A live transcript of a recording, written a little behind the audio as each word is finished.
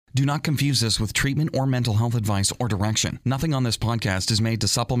Do not confuse this with treatment or mental health advice or direction. Nothing on this podcast is made to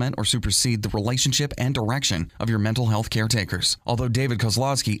supplement or supersede the relationship and direction of your mental health caretakers. Although David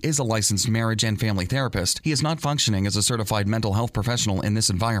Kozlowski is a licensed marriage and family therapist, he is not functioning as a certified mental health professional in this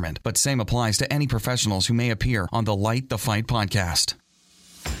environment, but same applies to any professionals who may appear on the Light the Fight podcast.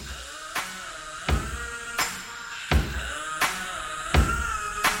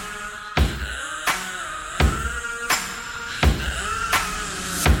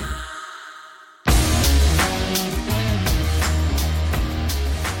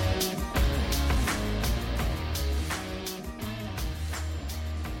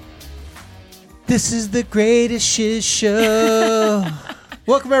 This is the greatest shiz show.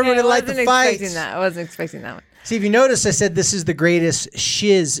 Welcome everyone to Light the Fight. I wasn't expecting that one. See, if you notice, I said this is the greatest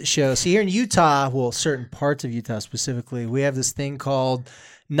shiz show. See, here in Utah, well, certain parts of Utah specifically, we have this thing called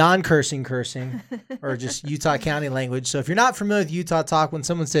non-cursing cursing, or just Utah County language. So if you're not familiar with Utah talk, when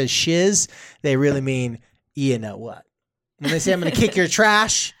someone says shiz, they really mean, you know what. When they say, I'm going to kick your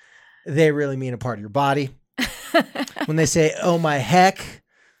trash, they really mean a part of your body. When they say, oh my heck,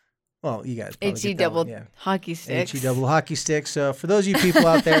 well, you guys probably HE double hockey sticks. HE double hockey sticks. So for those of you people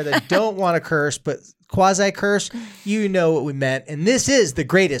out there that don't want to curse, but quasi-curse, you know what we meant. And this is the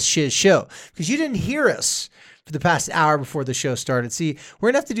greatest shiz show because you didn't hear us for the past hour before the show started. See,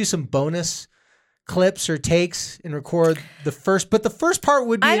 we're going to have to do some bonus clips or takes and record the first, but the first part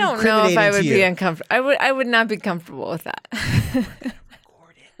would be incriminating to you. I don't know if I would be uncomfortable. I would not be comfortable with that.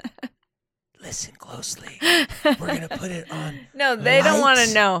 Record it. Listen closely. We're going to put it on. No, they don't want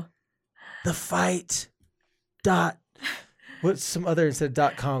to know. The fight dot what's some other instead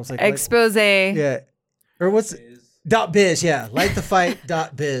of .coms like expose yeah or what's dot biz light the fight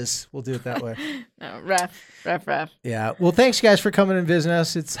dot biz. We'll do it that way. No, ref. Yeah. Well, thanks guys for coming and visiting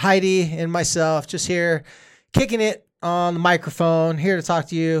us. It's Heidi and myself just here kicking it on the microphone, here to talk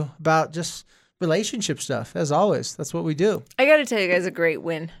to you about just relationship stuff. As always, that's what we do. I got to tell you guys a great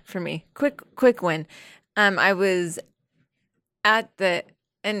win for me. Quick win. I was at the.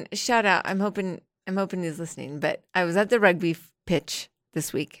 And shout out, I'm hoping he's listening, but I was at the rugby pitch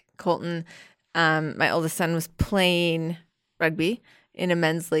this week. Colton, my oldest son, was playing rugby in a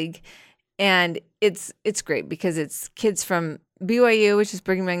men's league. And it's great because it's kids from BYU, which is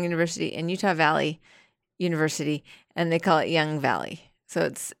Brigham Young University, and Utah Valley University, and they call it Young Valley. So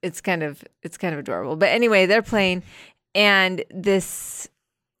it's kind of adorable. But anyway, they're playing, and this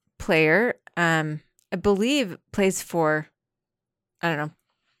player, I believe, plays for, I don't know.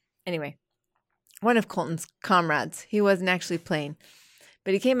 Anyway, one of Colton's comrades, he wasn't actually playing,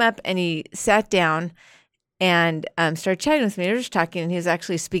 but he came up and he sat down and started chatting with me. We were just talking, and he was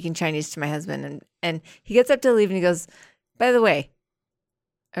actually speaking Chinese to my husband. And he gets up to leave, and he goes, by the way,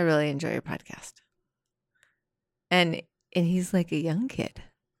 I really enjoy your podcast. And he's like a young kid.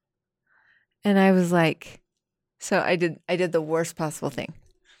 And I was like, so I did the worst possible thing.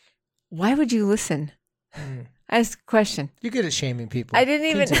 Why would you listen? I asked a question. You're good at shaming people. I didn't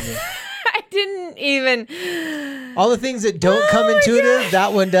even. All the things that don't come intuitive,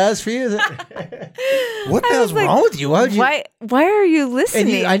 that one does for you. What the hell's wrong with you? Why are you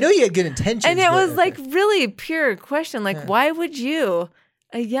listening? And I know you had good intentions. And it was like really a pure question. Like, why would you,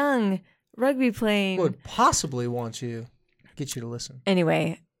 a young rugby playing, would possibly want you, get you to listen?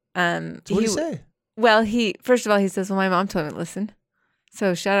 Anyway, so what did he say? Well, first of all, he says, well, my mom told me to listen.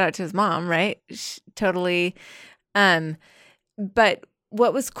 So shout out to his mom, right? Totally. But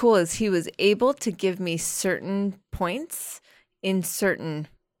what was cool is he was able to give me certain points in certain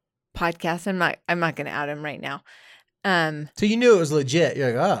podcasts. I'm not going to out him right now. So you knew it was legit.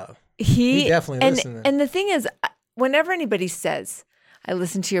 You're like, oh, he definitely listened. And the thing is, whenever anybody says, I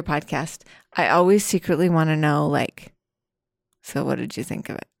listen to your podcast, I always secretly want to know, like, so what did you think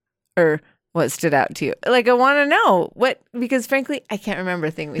of it? Or what stood out to you? Like, I want to know because frankly, I can't remember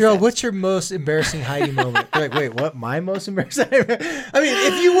a thing we said. What's your most embarrassing Heidi moment? You're like, wait, what? My most embarrassing? I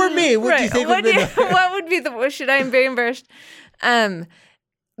mean, if you were me, what do you think would be what would be should I be embarrassed?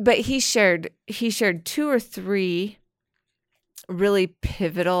 But he shared 2 or 3 really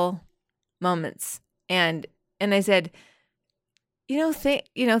pivotal moments. And I said,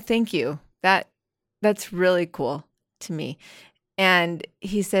 thank you. That's really cool to me. And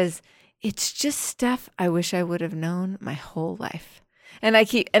he says, it's just stuff I wish I would have known my whole life. And I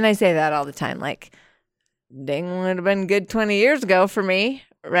say that all the time, like, dang, would have been good 20 years ago for me,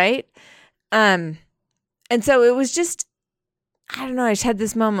 right? And so it was just, I don't know, I just had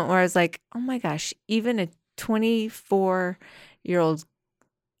this moment where I was like, oh my gosh, even a 24-year-old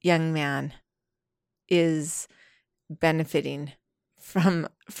young man is benefiting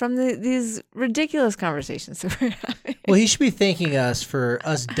these ridiculous conversations that we're having. Well, he should be thanking us for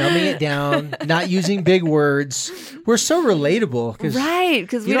us dumbing it down, not using big words. We're so relatable, Right,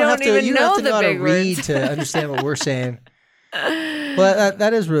 because we you don't have to, even you know don't have to the know how big to read words. to understand what we're saying. Well,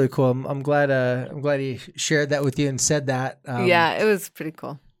 that is really cool. I'm glad he shared that with you and said that. Yeah, it was pretty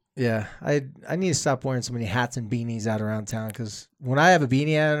cool. Yeah, I need to stop wearing so many hats and beanies out around town because when I have a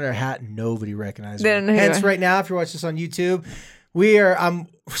beanie on or a hat, nobody recognizes They don't me. know who Hence, you are. right now, if you're watching this on YouTube, I'm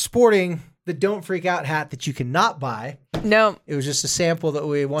sporting the Don't Freak Out hat that you cannot buy. No It was just a sample that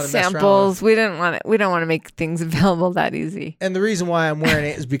we want to mess around with. samples. We didn't want it. We don't want to make things available that easy. And the reason why I'm wearing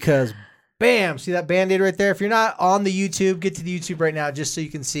it is because, bam, see that Band-Aid right there? If you're not on the YouTube, get to the YouTube right now just so you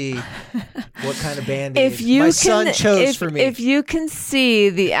can see what kind of Band-Aid my son chose for me. If you can see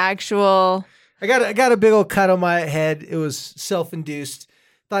the actual, I got a big old cut on my head. It was self-induced.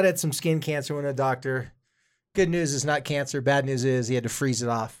 Thought I had some skin cancer. Went to a doctor. Good news is not cancer. Bad news is he had to freeze it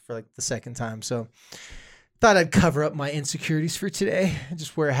off for like the second time. So thought I'd cover up my insecurities for today and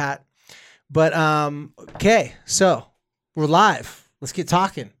just wear a hat. But okay, so we're live. Let's get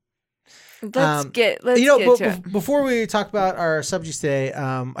talking. let's get to it. Before we talk about our subjects today,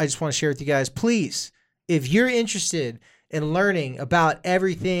 I just want to share with you guys, please, if you're interested in learning about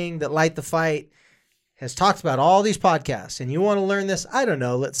everything that Light the Fight has talked about, all these podcasts, and you want to learn this, I don't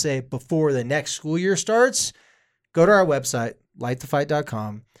know, let's say before the next school year starts, go to our website,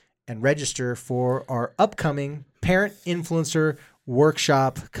 lightthefight.com, and register for our upcoming Parent Influencer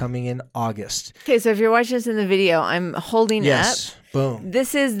Workshop coming in August. Okay, so if you're watching this in the video, I'm holding up. Boom.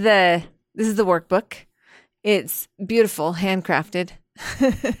 This is the workbook. It's beautiful, handcrafted.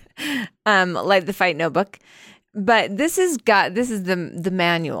 Like the Fight notebook. But this is the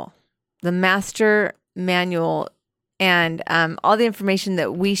manual, the master manual, and all the information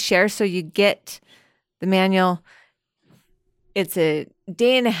that we share. So you get the manual. It's a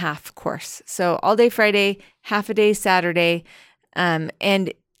day and a half course. So all day Friday, half a day Saturday.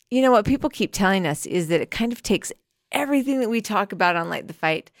 And you know what people keep telling us is that it kind of takes everything that we talk about on Light the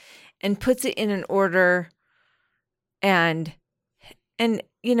Fight and puts it in an order. And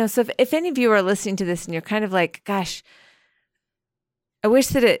you know, so if any of you are listening to this and you're kind of like, gosh, I wish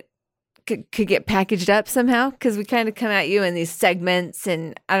that it could get packaged up somehow, because we kind of come at you in these segments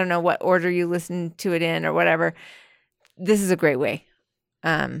and I don't know what order you listen to it in or whatever. This is a great way.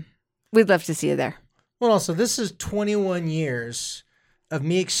 We'd love to see you there. Well, also, this is 21 years of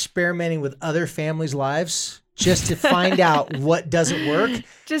me experimenting with other families' lives just to find out what doesn't work.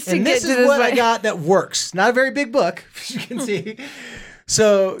 Just to and get this to is this what way. I got that works. Not a very big book, as you can see.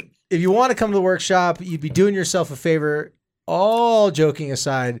 So if you want to come to the workshop, you'd be doing yourself a favor. All joking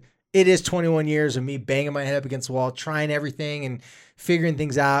aside, it is 21 years of me banging my head up against the wall, trying everything and figuring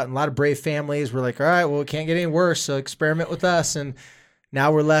things out. And a lot of brave families were like, all right, well, it can't get any worse, so experiment with us. And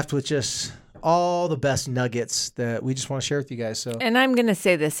now we're left with just all the best nuggets that we just want to share with you guys. So, And I'm going to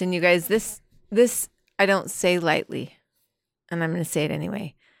say this, and you guys, this I don't say lightly, and I'm going to say it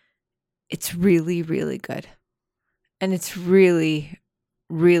anyway. It's really, really good. And it's really,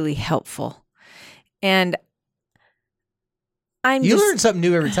 really helpful. And you learn something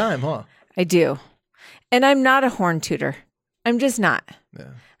new every time, huh? I do. And I'm not a horn tooter. I'm just not.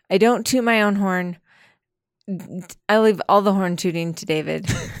 Yeah. I don't toot my own horn. I leave all the horn tooting to David.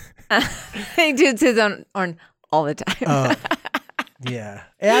 He toots his own horn all the time. Yeah.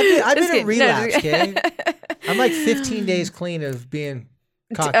 Hey, I've Just been in kidding. No, relapse, just okay? I'm like 15 days clean of being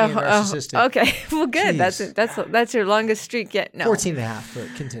cocky and narcissistic. Okay. Well, good. Jeez. That's your longest streak yet. No. 14 and a half, but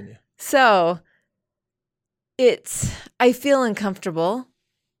continue. So I feel uncomfortable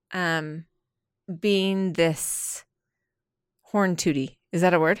being this horn tootie. Is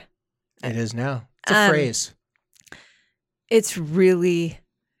that a word? It is now. It's a phrase. It's really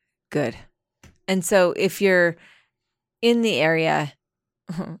good. And so if you're in the area,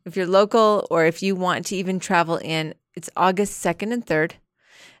 if you're local, or if you want to even travel in, it's August 2nd and 3rd.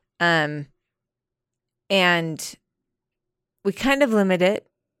 And we kind of limit it.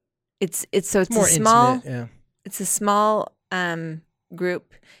 It's More a small, intimate, yeah. it's a small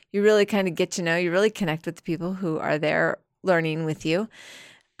group. You really kind of get to know, you really connect with the people who are there learning with you.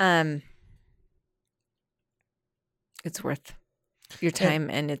 It's worth your time,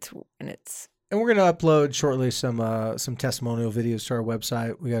 and it's And we're going to upload shortly some testimonial videos to our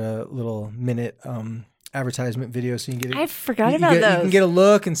website. We got a little minute advertisement video, so you can get it. I forgot about those. You can get a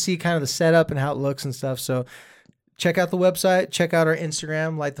look and see kind of the setup and how it looks and stuff. So check out the website, check out our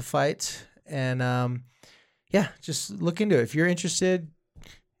Instagram, Light the Fight, and just look into it. If you're interested,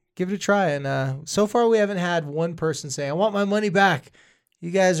 give it a try. And so far, we haven't had one person say, "I want my money back.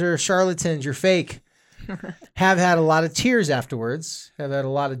 You guys are charlatans. You're fake." have had a lot of tears afterwards, have had a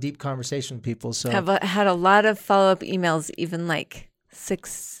lot of deep conversation with people. So Have had a lot of follow-up emails, even like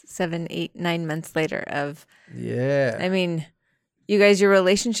 6, 7, 8, 9 months later of, yeah. I mean, you guys, your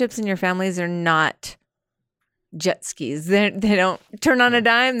relationships and your families are not jet skis. They don't turn on a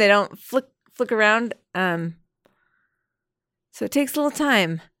dime. They don't flick around. So it takes a little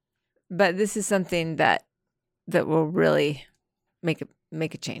time, but this is something that will really make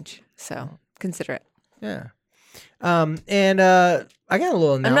a change. So consider it. Yeah. And I got a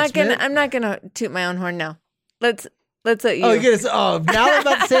little announcement. I'm not gonna toot my own horn now. Let's let you. Oh, you're gonna. Now I'm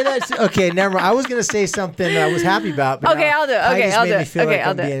about to say that. Okay, never mind. I was gonna say something that I was happy about. But Okay, now I'll do it. Heidi Okay, just I'll made do me it. feel Okay, like I'll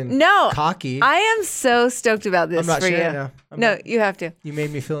I'm do it. being No, cocky. I am so stoked about this I'm not for sure. you. No, No, you have to. you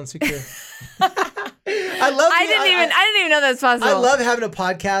made me feel insecure. I didn't even know that's possible. I love having a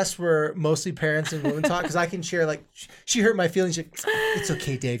podcast where mostly parents and women talk because I can share, like, she hurt my feelings. She's like, it's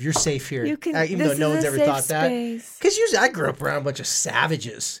okay, Dave. You're safe here. You can, Even though no one's ever thought that. Because usually I grew up around a bunch of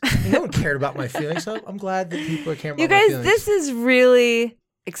savages. No one cared about my feelings. So I'm glad that people are caring about my You feelings. guys, this is really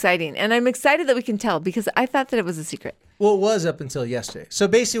exciting. And I'm excited that we can tell because I thought that it was a secret. Well, it was up until yesterday. So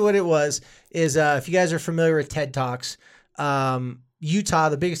basically what it was is if you guys are familiar with TED Talks, Utah,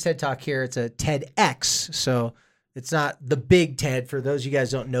 the biggest TED Talk here, it's a TEDx. So it's not the big TED for those of you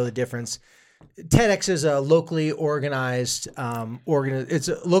guys don't know the difference. TEDx is a locally organized it's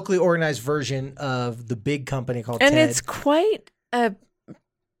a locally organized version of the big company called And TED. it's quite a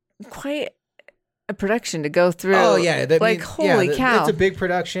production to go through. Oh yeah, holy cow. It's a big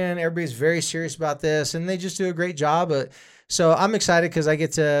production. Everybody's very serious about this and they just do a great job. So I'm excited because I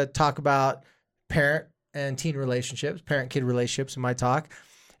get to talk about parent and teen relationships, parent-kid relationships in my talk.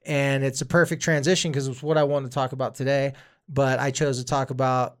 And it's a perfect transition because it's what I wanted to talk about today. But I chose to talk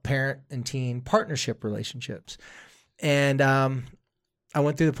about parent and teen partnership relationships. And I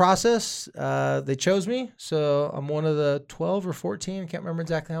went through the process. They chose me. So I'm one of the 12 or 14. I can't remember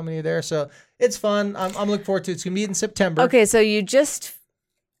exactly how many are there. So it's fun. I'm looking forward to it. It's going to be in September. Okay, so you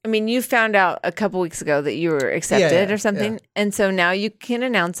found out a couple weeks ago that you were accepted or something. Yeah. And so now you can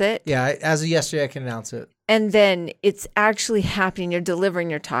announce it. Yeah, as of yesterday, I can announce it. And then it's actually happening. You're delivering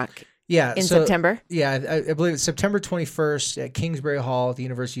your talk in September. Yeah, I believe it's September 21st at Kingsbury Hall at the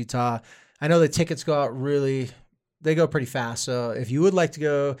University of Utah. I know the tickets go out they go pretty fast. So if you would like to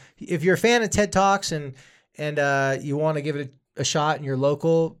go, if you're a fan of TED Talks and you want to give it a shot and you're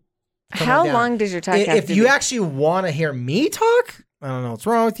local, how long does your talk have if to you be? actually want to hear me talk, I don't know what's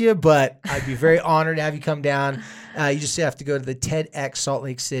wrong with you, but I'd be very honored to have you come down. You just have to go to the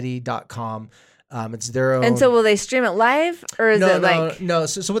TEDxsaltLakeCity.com. It's their own. And so will they stream it live or is it like? No.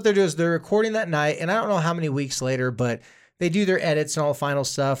 So what they're doing is they're recording that night, and I don't know how many weeks later, but they do their edits and all the final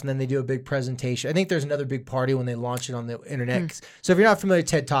stuff, and then they do a big presentation. I think there's another big party when they launch it on the internet. So if you're not familiar with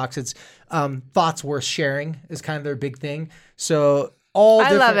TED Talks, it's thoughts worth sharing is kind of their big thing. So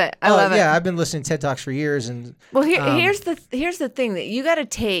I love it. I love it. Yeah, I've been listening to TED Talks for years, and here's the thing that you got to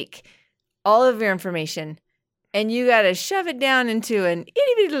take all of your information and you got to shove it down into an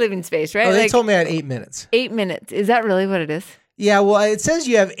itty bitty living space, right? Oh, they told me I had 8 minutes. 8 minutes. Is that really what it is? Yeah, well, it says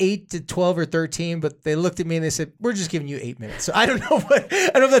you have 8 to 12 or 13, but they looked at me and they said, we're just giving you 8 minutes. So I don't know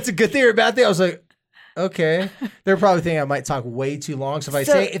if that's a good thing or a bad thing. I was like, okay. They're probably thinking I might talk way too long. So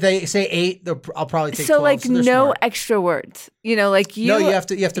if they say 8, I'll probably take 12. So like no smart. extra words. You have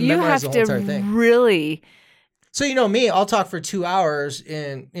to memorize the whole entire thing. Really. So me, I'll talk for 2 hours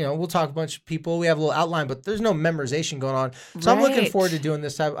and we'll talk to a bunch of people. We have a little outline, but there's no memorization going on. So I'm looking forward to doing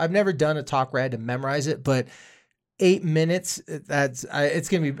this. I've never done a talk where I had to memorize it, but 8 minutes, it's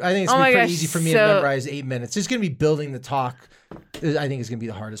going to be, I think it's going to be pretty easy for me to memorize 8 minutes. It's going to be building the talk. I think it's going to be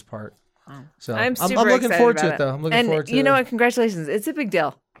the hardest part. So I'm looking forward to it though. I'm looking forward to it. You know what? Congratulations. It's a big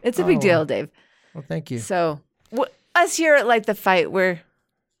deal. It's a big deal, Dave. Well, thank you. So us here at Like the Fight, we're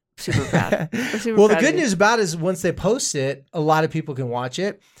super proud. Well, the good news about it is once they post it, a lot of people can watch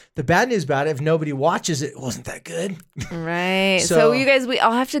it. The bad news about it, if nobody watches it, wasn't that good. Right. So you guys, we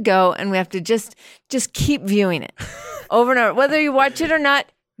all have to go and we have to just keep viewing it over and over. Whether you watch it or not,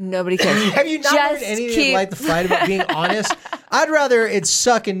 nobody cares. Have you not heard anything like the fight about being honest? I'd rather it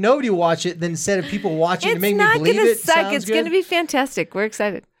suck and nobody watch it than instead of people watching it and make me believe it. It's not going to suck. It's going to be fantastic. We're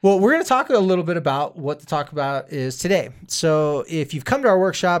excited. Well, we're going to talk a little bit about what to talk about is today. So if you've come to our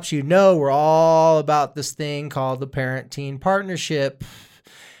workshops, we're all about this thing called the parent-teen partnership.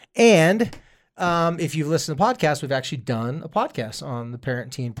 And if you've listened to the podcast, we've actually done a podcast on the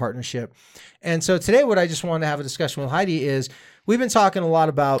parent-teen partnership. And so today what I just wanted to have a discussion with Heidi is we've been talking a lot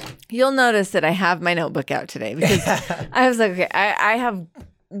about... You'll notice that I have my notebook out today because I was like, okay, I have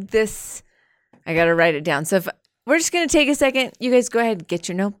this, I got to write it down. So if we're just going to take a second, you guys go ahead, get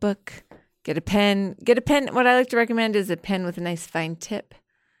your notebook, Get a pen. What I like to recommend is a pen with a nice fine tip.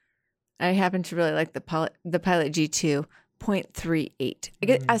 I happen to really like the Pilot G2 0.38. I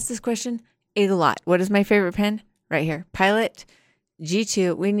get asked this question a lot. What is my favorite pen? Right here. Pilot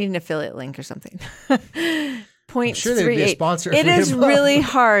G2. We need an affiliate link or something. 0.38. I'm sure they'd be a sponsor. It is really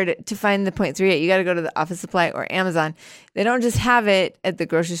hard to find the 0.38. You got to go to the Office Supply or Amazon. They don't just have it at the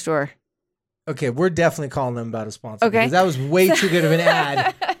grocery store. Okay, we're definitely calling them about a sponsor. Okay. Because that was way too good of an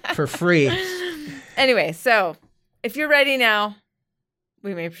ad for free. Anyway, so if you're ready now,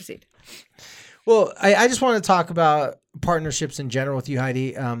 we may proceed. Well, I just want to talk about partnerships in general with you,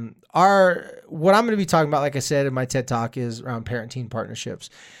 Heidi. What I'm going to be talking about, like I said in my TED Talk, is around parent-teen partnerships.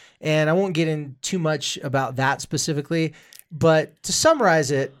 And I won't get in too much about that specifically, but to summarize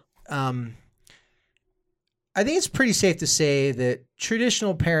it, I think it's pretty safe to say that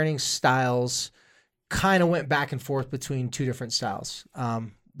traditional parenting styles kind of went back and forth between two different styles.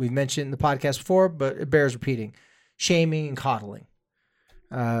 We've mentioned in the podcast before, but it bears repeating: shaming and coddling.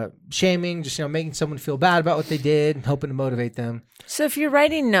 Shaming, just making someone feel bad about what they did and hoping to motivate them. So if you're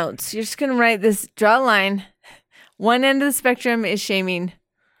writing notes, you're just going to write this, draw a line. One end of the spectrum is shaming.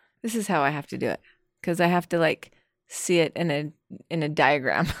 This is how I have to do it because I have to see it in a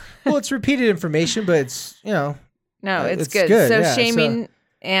diagram. Well, it's repeated information, but it's no, it's good. So yeah, shaming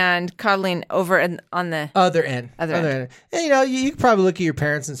and coddling over on the other end. Other end. And, you can probably look at your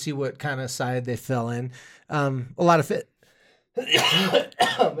parents and see what kind of side they fell in. A lot of it.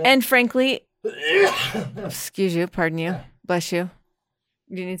 And frankly, excuse you, pardon you, bless you.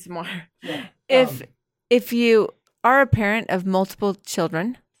 You need some more. Yeah. If you are a parent of multiple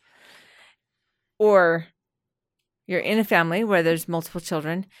children, or you're in a family where there's multiple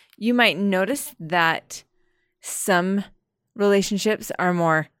children, you might notice that some relationships are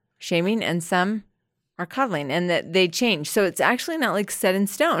more shaming and some are coddling, and that they change. So it's actually not set in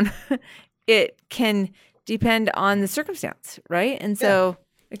stone. It can depend on the circumstance, right? And so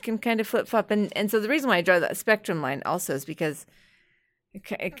it can kind of flip-flop. And so the reason why I draw that spectrum line also is because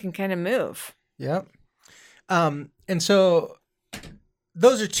it can kind of move. Yep. And so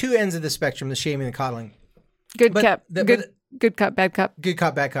those are two ends of the spectrum, the shaming and the coddling. Good cop, bad cop. Good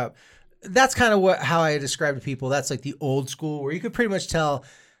cop, bad cop. That's kind of how I describe to people. That's like the old school where you could pretty much tell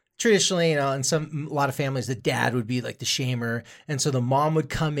traditionally, in a lot of families, the dad would be like the shamer. And so the mom would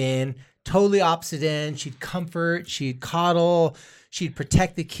come in totally opposite end. She'd comfort, she'd coddle, she'd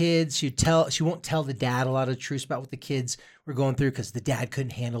protect the kids. She won't tell the dad a lot of truths about what the kids were going through because the dad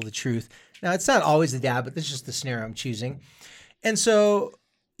couldn't handle the truth. Now, it's not always the dad, but this is just the scenario I'm choosing. And so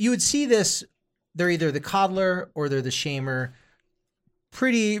you would see this, they're either the coddler or they're the shamer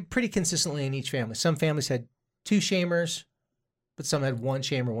pretty consistently in each family. Some families had two shamers, but some had one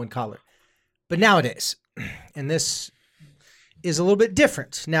shamer, one coddler. But nowadays, and this is a little bit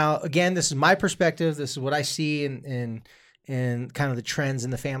different. Now, again, this is my perspective. This is what I see in kind of the trends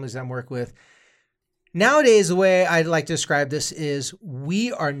in the families that I'm working with. Nowadays, the way I'd like to describe this is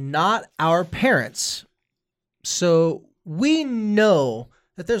we are not our parents. So we know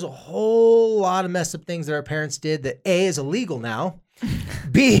that there's a whole lot of messed up things that our parents did that A, is illegal now.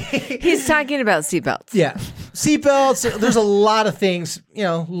 B, he's talking about seatbelts. Yeah. Seatbelts. There's a lot of things,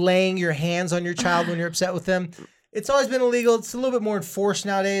 laying your hands on your child when you're upset with them. It's always been illegal. It's a little bit more enforced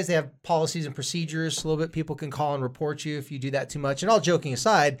nowadays. They have policies and procedures. A little bit people can call and report you if you do that too much. And all joking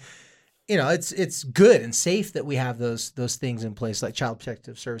aside, it's good and safe that we have those things in place like Child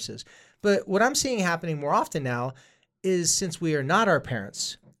Protective Services. But what I'm seeing happening more often now is since we are not our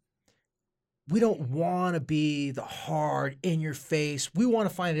parents, we don't want to be the hard, in-your-face. We want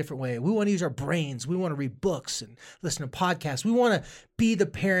to find a different way. We want to use our brains. We want to read books and listen to podcasts. We want to be the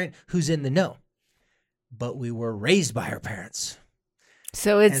parent who's in the know. But we were raised by our parents.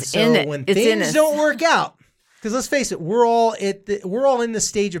 So it's when things don't work out, because let's face it, we're all in the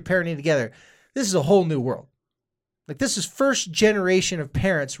stage of parenting together. This is a whole new world. Like this is first generation of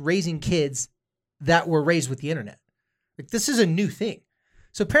parents raising kids that were raised with the internet. Like this is a new thing.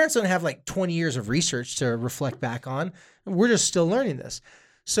 So parents don't have 20 years of research to reflect back on. We're just still learning this.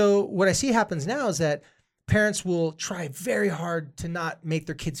 So what I see happens now is that parents will try very hard to not make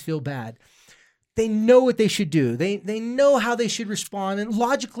their kids feel bad. They know what they should do. They know how they should respond. And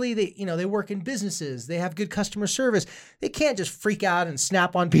logically, they work in businesses. They have good customer service. They can't just freak out and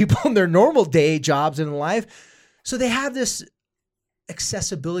snap on people in their normal day jobs and in life. So they have this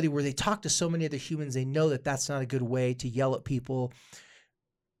accessibility where they talk to so many other humans. They know that that's not a good way to yell at people.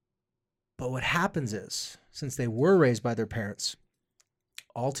 But what happens is, since they were raised by their parents,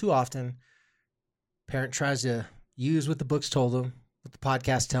 all too often, parent tries to use what the books told them, what the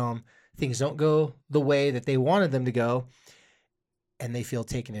podcasts tell them. Things don't go the way that they wanted them to go. and they feel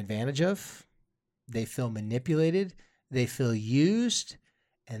taken advantage of. They feel manipulated. They feel used.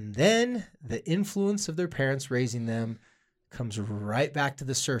 And then the influence of their parents raising them comes right back to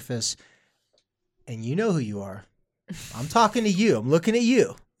the surface. And you know who you are. I'm talking to you. I'm looking at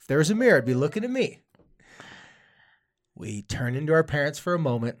you. If there was a mirror, I'd be looking at me. We turn into our parents for a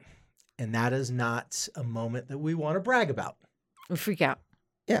moment, and that is not a moment that we want to brag about. We freak out.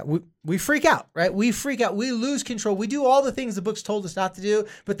 Yeah, we freak out, right? We freak out. We lose control. We do all the things the book's told us not to do,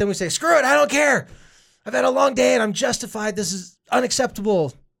 but then we say, screw it, I don't care. I've had a long day and I'm justified. This is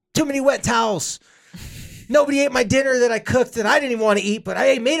unacceptable. Too many wet towels. Nobody ate my dinner that I cooked that I didn't even want to eat, but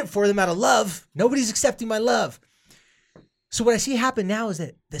I made it for them out of love. Nobody's accepting my love. So what I see happen now is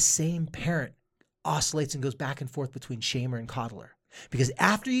that the same parent oscillates and goes back and forth between shamer and coddler. Because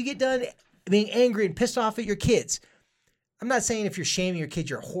after you get done being angry and pissed off at your kids, I'm not saying if you're shaming your kids,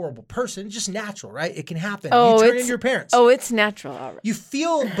 you're a horrible person. It's just natural, right? It can happen. You turn into your parents. Oh, it's natural. All right. You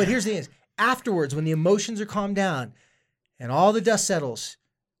feel, but here's the thing is, afterwards, when the emotions are calmed down and all the dust settles,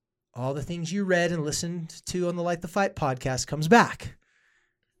 all the things you read and listened to on the Light the Fight podcast comes back.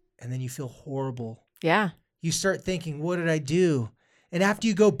 And then you feel horrible. Yeah. You start thinking, what did I do? And after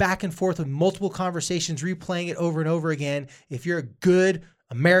you go back and forth with multiple conversations, replaying it over and over again, if you're a good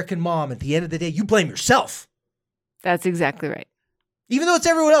American mom, at the end of the day, you blame yourself. That's exactly right. Even though it's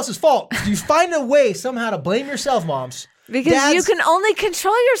everyone else's fault, you find a way somehow to blame yourself, moms. Because you can only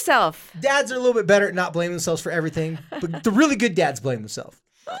control yourself. Dads are a little bit better at not blaming themselves for everything, but the really good dads blame themselves.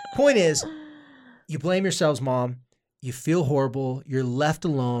 Point is, you blame yourselves, mom. You feel horrible. You're left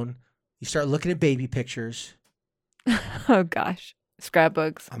alone. You start looking at baby pictures. Oh, gosh.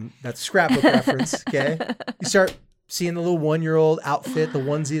 Scrapbooks. That's a scrapbook reference, okay? You start seeing the little 1-year-old outfit, the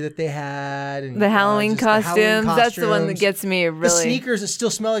onesie that they had. And, the Halloween costumes. That's the one that gets me really. The sneakers that still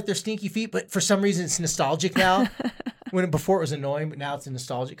smell like their stinky feet, but for some reason it's nostalgic now. Before it was annoying, but now it's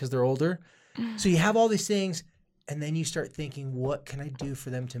nostalgic because they're older. So you have all these things, and then you start thinking, what can I do for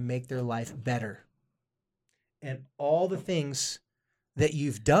them to make their life better? And all the things that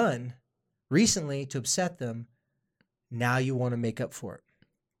you've done recently to upset them, now you want to make up for it.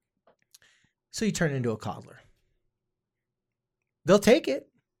 So you turn into a coddler. They'll take it.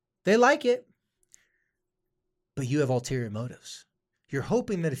 They like it. But you have ulterior motives. You're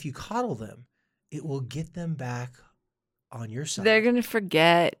hoping that if you coddle them, it will get them back on your side. They're going to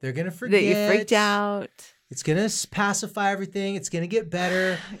forget. They're going to forget. That you freaked out. It's going to pacify everything. It's going to get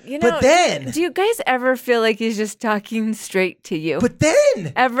better. But then... Do you guys ever feel like he's just talking straight to you? But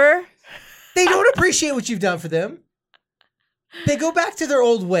then... Ever? They don't appreciate what you've done for them. They go back to their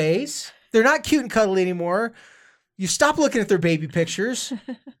old ways. They're not cute and cuddly anymore. You stop looking at their baby pictures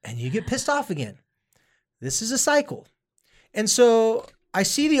and you get pissed off again. This is a cycle. And so I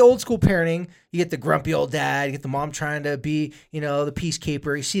see the old school parenting. You get the grumpy old dad, you get the mom trying to be, the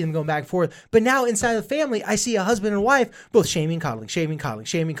peacekeeper. You see them going back and forth. But now inside the family, I see a husband and wife both shaming, coddling,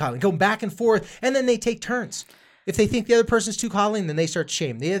 going back and forth. And then they take turns. If they think the other person's too coddling, then they start to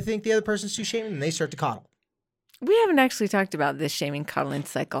shame. They think the other person's too shaming, then they start to coddle. We haven't actually talked about this shaming, coddling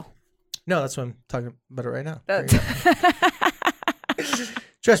cycle. No, that's what I'm talking about it right now.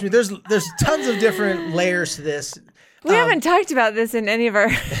 Trust me, there's tons of different layers to this. We haven't talked about this in any of our...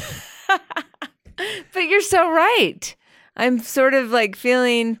 But you're so right. I'm sort of like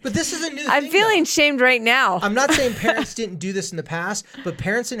feeling... But this is a new thing, I'm feeling shamed right now. I'm not saying parents didn't do this in the past, but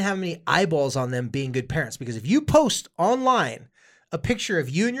parents didn't have many eyeballs on them being good parents. Because if you post online a picture of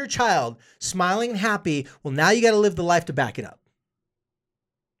you and your child smiling and happy, well, now you got to live the life to back it up.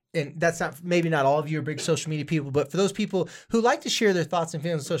 And that's maybe not all of you are big social media people, but for those people who like to share their thoughts and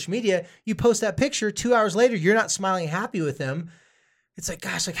feelings on social media, you post that picture, 2 hours later, you're not smiling and happy with them. It's like,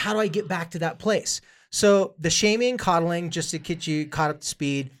 gosh, how do I get back to that place? So the shaming, coddling, just to get you caught up to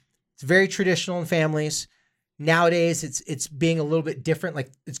speed, it's very traditional in families. Nowadays, it's being a little bit different,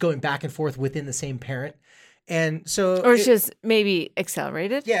 like it's going back and forth within the same parent. And so... Or it's just maybe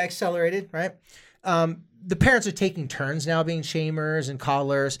accelerated? Yeah, accelerated, right? The parents are taking turns now being shamers and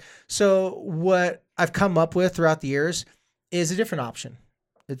coddlers. So what I've come up with throughout the years is a different option.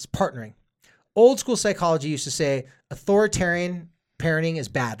 It's partnering. Old school psychology used to say authoritarian parenting is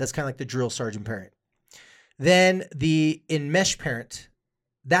bad. That's kind of like the drill sergeant parent. Then the enmeshed parent,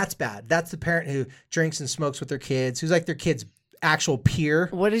 that's bad. That's the parent who drinks and smokes with their kids, who's like their kid's actual peer.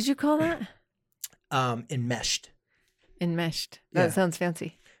 What did you call that? Enmeshed. Enmeshed. That sounds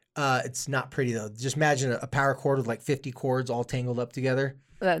fancy. It's not pretty though. Just imagine a power cord with like 50 cords all tangled up together.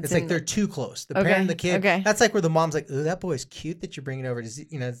 It's like they're too close. The parent and the kid. Okay. That's like where the mom's like, "Oh, that boy's cute that you're bringing over." It's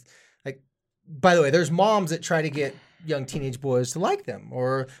like. By the way, there's moms that try to get young teenage boys to like them,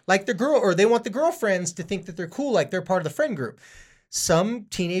 or like the girl, or they want the girlfriends to think that they're cool, like they're part of the friend group. Some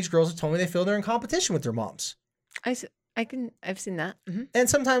teenage girls have told me they feel they're in competition with their moms. I've seen that. Mm-hmm. And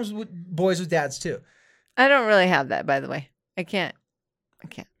sometimes with boys with dads too. I don't really have that, by the way. I can't.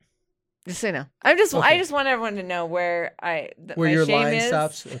 Just so you know. I just want everyone to know where where my your shame line is.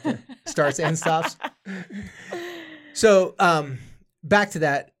 stops, okay. Starts and stops. So back to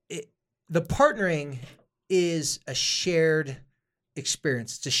that. The partnering is a shared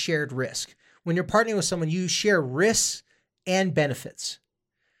experience. It's a shared risk. When you're partnering with someone, you share risks and benefits.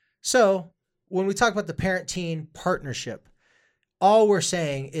 So when we talk about the parent-teen partnership, all we're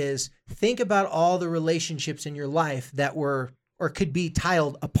saying is think about all the relationships in your life that were or could be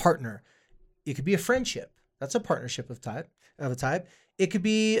titled a partner. It could be a friendship. That's a partnership of a type. It could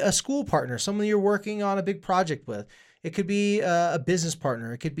be a school partner, someone you're working on a big project with. It could be a business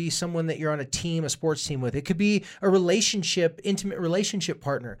partner. It could be someone that you're on a team, a sports team with. It could be a relationship, intimate relationship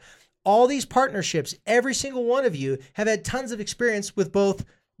partner. All these partnerships, every single one of you have had tons of experience with both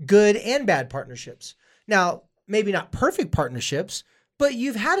good and bad partnerships. Now, maybe not perfect partnerships, but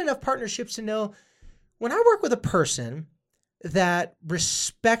you've had enough partnerships to know when I work with a person that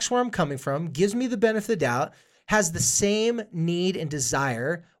respects where I'm coming from, gives me the benefit of the doubt, has the same need and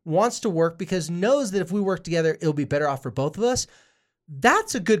desire, wants to work because knows that if we work together, it'll be better off for both of us.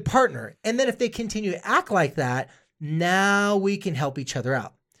 That's a good partner. And then if they continue to act like that, now we can help each other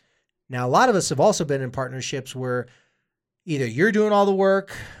out. Now, a lot of us have also been in partnerships where either you're doing all the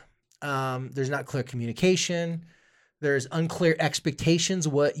work, there's not clear communication, there's unclear expectations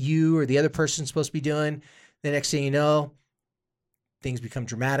of what you or the other person's supposed to be doing. The next thing you know, things become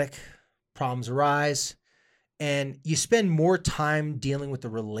dramatic, problems arise, and you spend more time dealing with the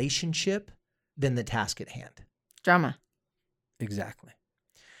relationship than the task at hand. Drama. Exactly.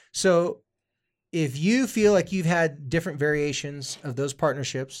 So if you feel like you've had different variations of those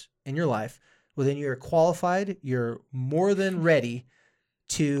partnerships in your life, well, then you're qualified. You're more than ready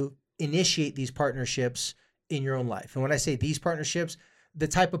to initiate these partnerships in your own life. And when I say these partnerships, the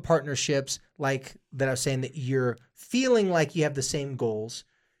type of partnerships like that I was saying that you're feeling like you have the same goals,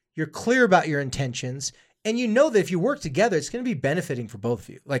 you're clear about your intentions, and you know that if you work together, it's going to be benefiting for both of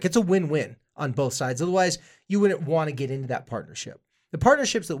you. Like it's a win-win on both sides. Otherwise, you wouldn't want to get into that partnership. The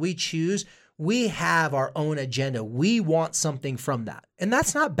partnerships that we choose, we have our own agenda. We want something from that. And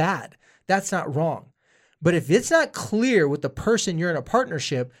that's not bad. That's not wrong. But if it's not clear with the person you're in a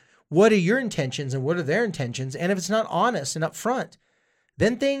partnership, what are your intentions and what are their intentions? And if it's not honest and upfront,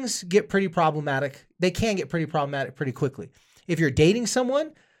 then things get pretty problematic. They can get pretty problematic pretty quickly. If you're dating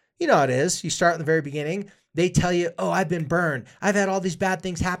someone, you know how it is. You start in the very beginning. They tell you, oh, I've been burned. I've had all these bad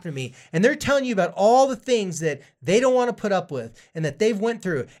things happen to me. And they're telling you about all the things that they don't want to put up with and that they've went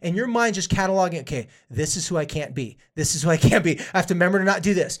through. And your mind just cataloging, okay, this is who I can't be. This is who I can't be. I have to remember to not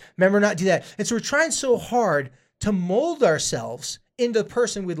do this. Remember not do that. And so we're trying so hard to mold ourselves into the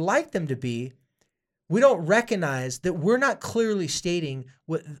person we'd like them to be. We don't recognize that we're not clearly stating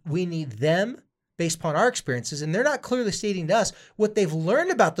what we need them based upon our experiences, and they're not clearly stating to us what they've learned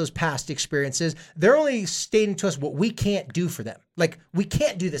about those past experiences. They're only stating to us what we can't do for them. Like, we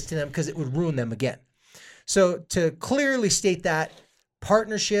can't do this to them because it would ruin them again. So to clearly state that,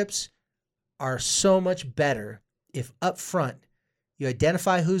 partnerships are so much better if up front you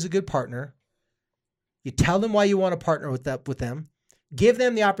identify who's a good partner, you tell them why you want to partner with them, give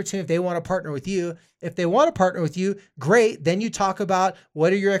them the opportunity if they want to partner with you. If they want to partner with you, great. Then you talk about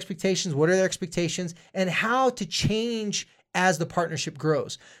what are your expectations, what are their expectations, and how to change as the partnership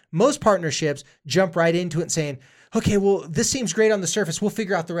grows. Most partnerships jump right into it and saying, okay, well, this seems great on the surface. We'll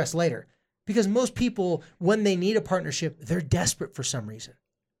figure out the rest later. Because most people, when they need a partnership, they're desperate for some reason.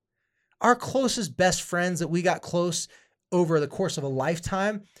 Our closest best friends that we got close over the course of a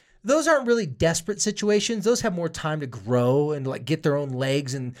lifetime, those aren't really desperate situations. Those have more time to grow and like get their own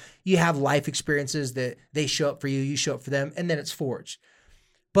legs, and you have life experiences that they show up for you, you show up for them, and then it's forged.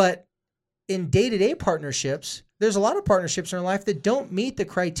 But in day-to-day partnerships, there's a lot of partnerships in our life that don't meet the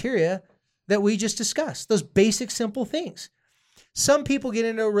criteria that we just discussed, those basic, simple things. Some people get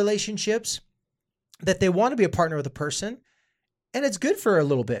into relationships that they want to be a partner with a person, and it's good for a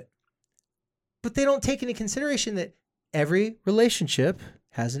little bit. But they don't take into consideration that every relationship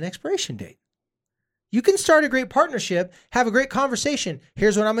has an expiration date. You can start a great partnership, have a great conversation.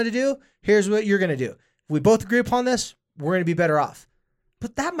 Here's what I'm going to do. Here's what you're going to do. If we both agree upon this, we're going to be better off.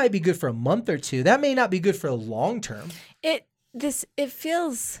 But that might be good for a month or two. That may not be good for a long term. It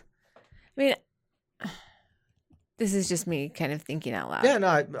feels, I mean, this is just me kind of thinking out loud. Yeah,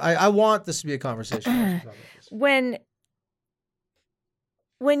 no, I want this to be a conversation. When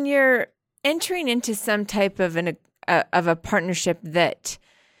you're entering into some type of a partnership that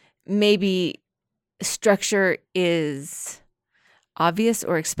maybe structure is obvious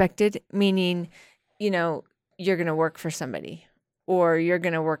or expected, meaning, you're going to work for somebody or you're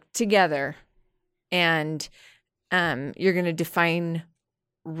going to work together and you're going to define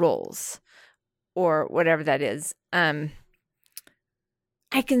roles or whatever that is. I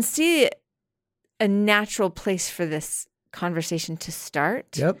can see a natural place for this conversation to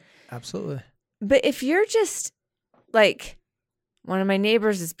start. Yep, absolutely. But if you're just like, one of my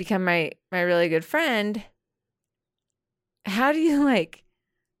neighbors has become my really good friend, how do you like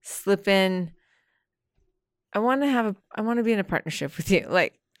slip in? I want to be in a partnership with you.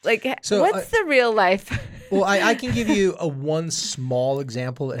 So what's the real life? Well, I can give you one small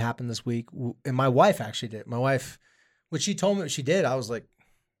example that happened this week. And my wife actually did. My wife, when she told me what she did, I was like,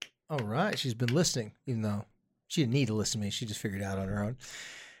 all right, she's been listening, even though she didn't need to listen to me. She just figured it out on her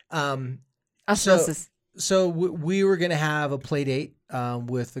own. So we were going to have a play date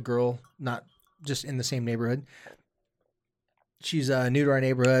with a girl, not just in the same neighborhood. She's new to our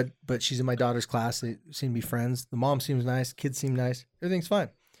neighborhood, but she's in my daughter's class. They seem to be friends. The mom seems nice. Kids seem nice. Everything's fine.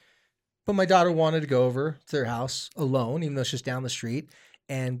 But my daughter wanted to go over to their house alone, even though it's just down the street,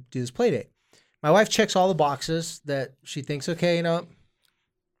 and do this play date. My wife checks all the boxes that she thinks, okay,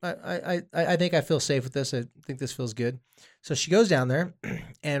 I think I feel safe with this. I think this feels good. So she goes down there,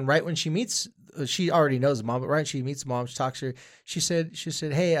 and right when she meets, she already knows the mom, but right when she meets the mom, she talks to her. She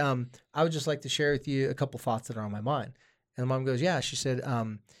said, hey, I would just like to share with you a couple thoughts that are on my mind. And the mom goes, yeah. She said,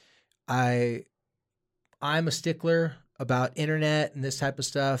 I'm a stickler about internet and this type of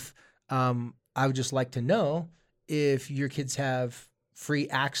stuff. I would just like to know if your kids have free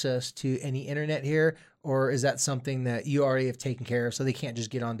access to any internet here, or is that something that you already have taken care of so they can't just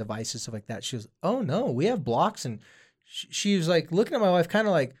get on devices, stuff like that. She goes, oh no, we have blocks. And she was like looking at my wife kind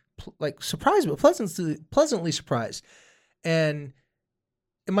of like surprised, but pleasantly surprised. And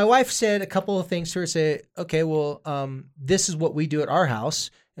my wife said a couple of things to her, say, okay, well, this is what we do at our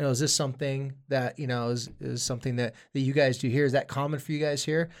house. Is this something that, is something that you guys do here? Is that common for you guys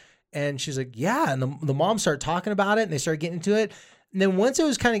here? And she's like, yeah. And the mom started talking about it and they started getting into it. And then once it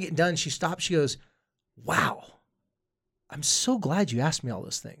was kind of getting done, she stopped. She goes, wow, I'm so glad you asked me all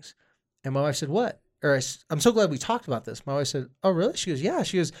those things. And my wife said, what? I'm so glad we talked about this. My wife said, oh, really? She goes, yeah.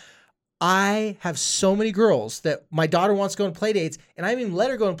 She goes, I have so many girls that my daughter wants to go on play dates, and I even let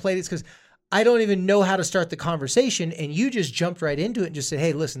her go on play dates because I don't even know how to start the conversation. And you just jumped right into it and just said,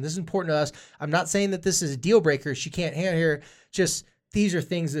 hey, listen, this is important to us. I'm not saying that this is a deal breaker. She can't hang here. Just these are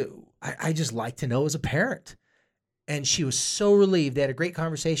things that I just like to know as a parent. And she was so relieved. They had a great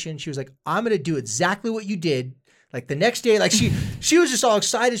conversation. She was like, I'm going to do exactly what you did. Like the next day, like she was just all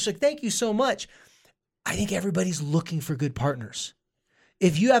excited. She's like, thank you so much. I think everybody's looking for good partners.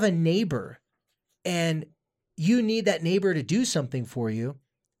 If you have a neighbor and you need that neighbor to do something for you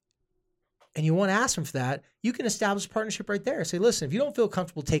and you want to ask them for that, you can establish a partnership right there. Say, listen, if you don't feel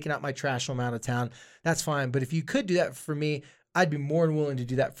comfortable taking out my trash when I'm out of town, that's fine. But if you could do that for me, I'd be more than willing to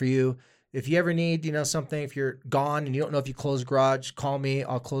do that for you. If you ever need, something, if you're gone and you don't know if you close garage, call me.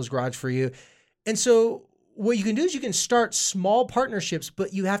 I'll close garage for you. And so what you can do is you can start small partnerships,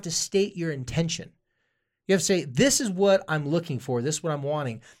 but you have to state your intention. You have to say, this is what I'm looking for. This is what I'm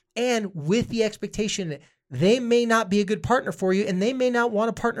wanting. And with the expectation that they may not be a good partner for you and they may not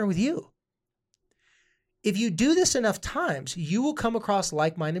want to partner with you. If you do this enough times, you will come across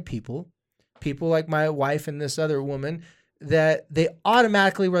like-minded people like my wife and this other woman, that they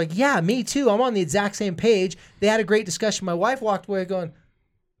automatically were like, yeah, me too. I'm on the exact same page. They had a great discussion. My wife walked away going,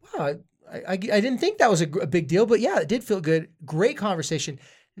 wow, I didn't think that was a big deal, but yeah, it did feel good. Great conversation.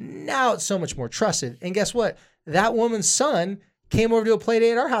 Now it's so much more trusted. And guess what? That woman's son came over to a play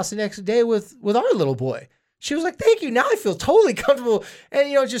date at our house the next day with our little boy. She was like, thank you. Now I feel totally comfortable. And,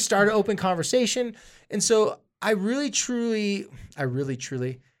 just started open conversation. And so I really, truly,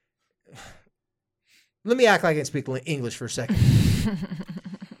 let me act like I can speak English for a second.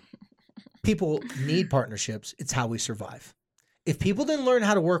 People need partnerships. It's how we survive. If people didn't learn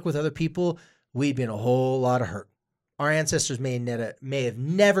how to work with other people, we'd be in a whole lot of hurt. Our ancestors may have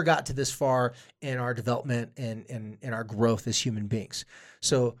never got to this far in our development and in our growth as human beings.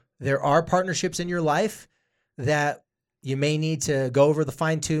 So there are partnerships in your life that you may need to go over the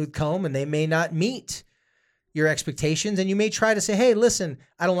fine-tooth comb, and they may not meet your expectations. And you may try to say, hey, listen,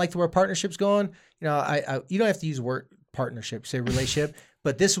 I don't like the way our partnership's going. You don't have to use word partnership, say relationship,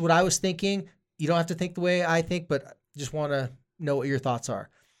 but this is what I was thinking. You don't have to think the way I think, but just want to know what your thoughts are.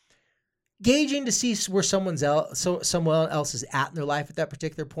 Gauging to see where someone else is at in their life at that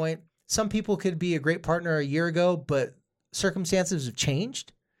particular point. Some people could be a great partner a year ago, but circumstances have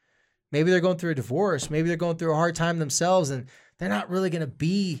changed. Maybe they're going through a divorce. Maybe they're going through a hard time themselves, and they're not really going to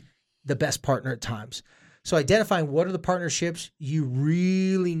be the best partner at times. So identifying what are the partnerships you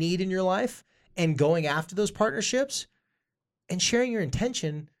really need in your life and going after those partnerships and sharing your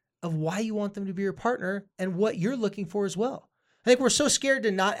intention of why you want them to be your partner and what you're looking for as well. I think we're so scared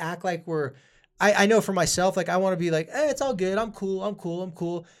to not act like I know for myself, like I want to be like, it's all good. I'm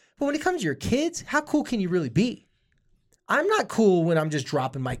cool. But when it comes to your kids, how cool can you really be? I'm not cool when I'm just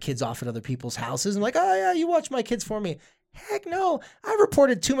dropping my kids off at other people's houses. I'm like, oh yeah, you watch my kids for me. Heck no. I've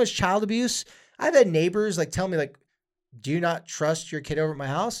reported too much child abuse. I've had neighbors like tell me like, do you not trust your kid over at my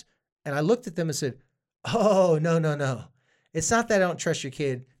house? And I looked at them and said, oh, no. It's not that I don't trust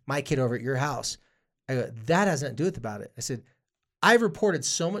my kid over at your house. I go, that has nothing to do with about it. I said, I've reported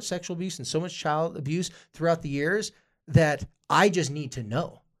so much sexual abuse and so much child abuse throughout the years that I just need to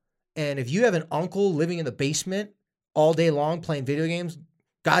know. And if you have an uncle living in the basement all day long playing video games,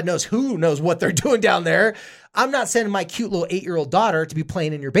 God knows who knows what they're doing down there. I'm not sending my cute little 8-year-old daughter to be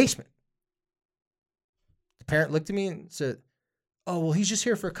playing in your basement. The parent looked at me and said, oh, well, he's just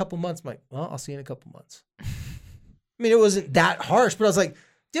here for a couple months. I'm like, well, I'll see you in a couple months. I mean, it wasn't that harsh, but I was like,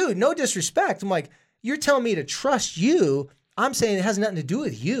 dude, no disrespect. I'm like, you're telling me to trust you. I'm saying it has nothing to do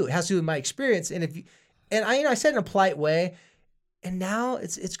with you. It has to do with my experience. And I said it in a polite way. And now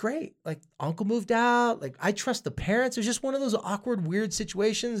it's great. Like uncle moved out. Like I trust the parents. It was just one of those awkward, weird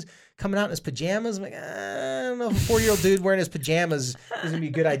situations coming out in his pajamas. I'm like, I don't know if a 4-year-old dude wearing his pajamas is going to be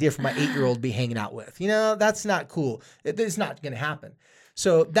a good idea for my 8-year-old to be hanging out with. That's not cool. It's not going to happen.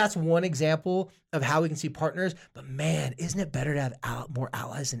 So that's one example of how we can see partners. But man, isn't it better to have more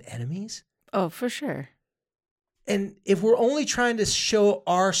allies than enemies? Oh, for sure. And if we're only trying to show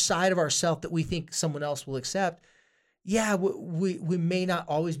our side of ourselves that we think someone else will accept, yeah, we may not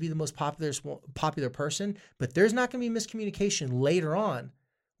always be the most popular person, but there's not going to be miscommunication later on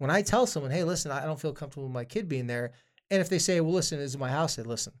when I tell someone, hey, listen, I don't feel comfortable with my kid being there. And if they say, well, listen, this is my house, I say,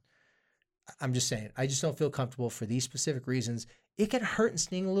 listen, I'm just saying, I just don't feel comfortable for these specific reasons. It can hurt and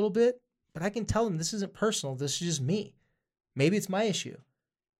sting a little bit, but I can tell them this isn't personal. This is just me. Maybe it's my issue.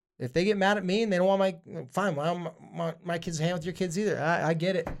 If they get mad at me and they don't want fine, why don't my kids hang with your kids either? I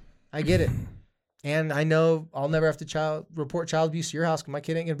get it. And I know I'll never have to report child abuse to your house because my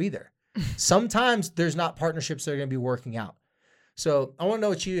kid ain't going to be there. Sometimes there's not partnerships that are going to be working out. So I want to know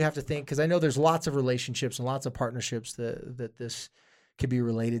what you have to think because I know there's lots of relationships and lots of partnerships that this could be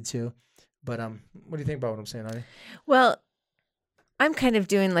related to. But what do you think about what I'm saying, Heidi? Well, I'm kind of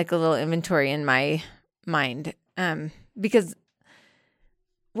doing like a little inventory in my mind because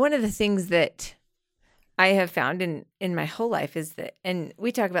one of the things that I have found in my whole life is that, and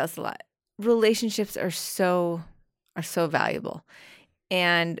we talk about this a lot, relationships are so valuable.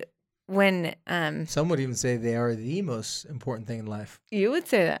 And when some would even say they are the most important thing in life. You would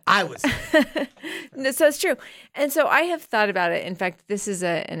say that. I would say that. So it's true. And so I have thought about it. In fact, this is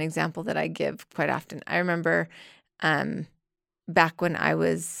an example that I give quite often. I remember back when I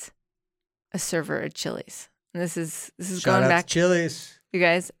was a server at Chili's. And this is Shout going out back to Chili's. You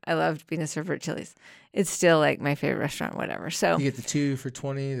guys, I loved being a server at Chili's. It's still like my favorite restaurant, whatever. So you get the 2 for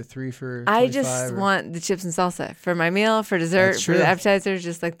 $20, the 3 for $25. I just want the chips and salsa for my meal, for dessert, for the appetizers,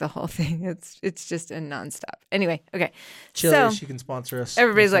 just like the whole thing. It's just a nonstop. Anyway, okay. Chili's, so, you can sponsor us.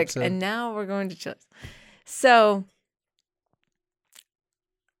 Everybody's like, and now we're going to Chili's. So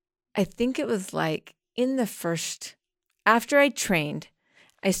I think it was like after I trained,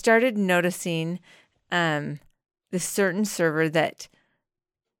 I started noticing this certain server that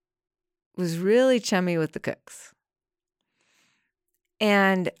was really chummy with the cooks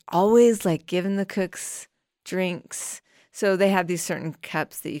and always like giving the cooks drinks. So they had these certain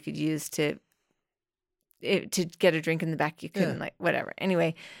cups that you could use to get a drink in the back. You couldn't like whatever.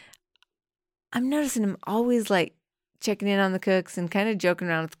 Anyway, I'm noticing him always like checking in on the cooks and kind of joking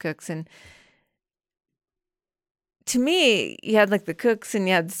around with the cooks. And to me, you had like the cooks and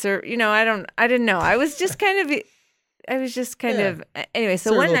you had the I didn't know. I was just kind of anyway.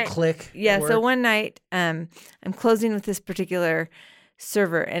 So one night, click. Yeah. So one night, I'm closing with this particular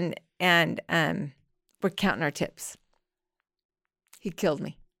server, and we're counting our tips. He killed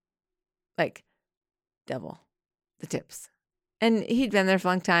me, like double the tips, and he'd been there for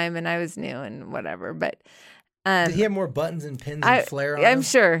a long time, and I was new and whatever. But did he have more buttons and pins and flair on him? I'm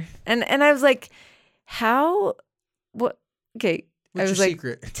sure, and I was like, how? What? Okay. What's I was your like,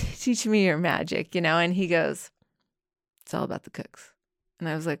 secret? Teach me your magic, and he goes, it's all about the cooks. And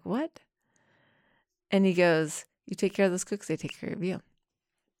I was like, what? And he goes, you take care of those cooks, they take care of you.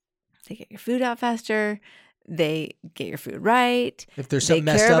 They get your food out faster. They get your food right. If there's something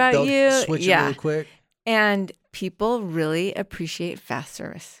messed up, they'll switch it really quick. And people really appreciate fast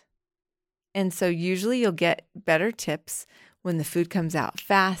service. And so usually you'll get better tips when the food comes out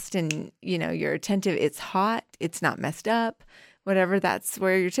fast and, you're attentive, it's hot, it's not messed up, whatever, that's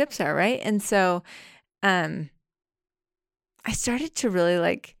where your tips are, right? And so I started to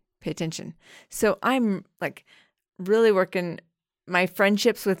really pay attention. So I'm really working my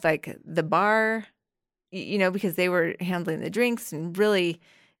friendships with the bar, because they were handling the drinks and really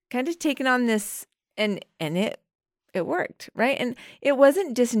kind of taking on this, and it worked, right? And it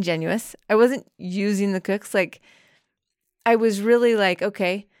wasn't disingenuous. I wasn't using the cooks. I was really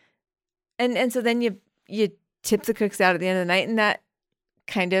okay. And so then you tip the cooks out at the end of the night, and that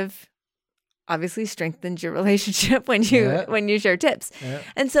kind of obviously strengthens your relationship when you share tips. Yeah.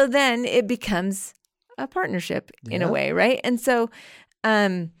 And so then it becomes a partnership in a way, right? And so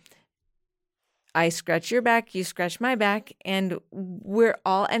I scratch your back, you scratch my back, and we're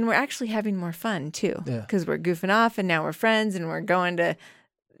actually having more fun too, because we're goofing off, and now we're friends, and we're going to,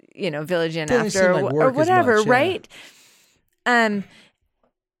 Village Inn after or whatever, much, right? And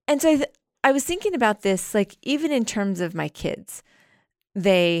so I was thinking about this, even in terms of my kids,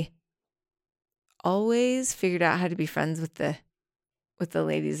 they always figured out how to be friends with the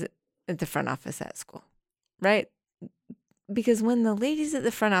ladies at the front office at school, right? Because when the ladies at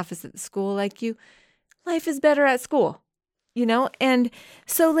the front office at the school like you, life is better at school, And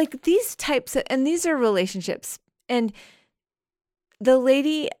so these types of, and these are relationships. And the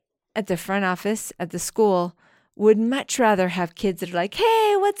lady at the front office at the school would much rather have kids that are like,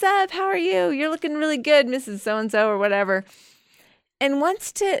 hey, what's up? How are you? You're looking really good, Mrs. So-and-so or whatever. And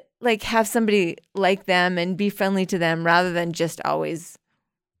wants to have somebody like them and be friendly to them rather than just always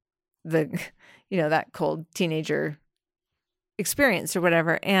that cold teenager experience or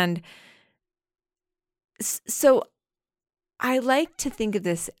whatever. And so I like to think of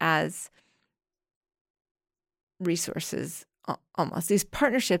this as resources almost. These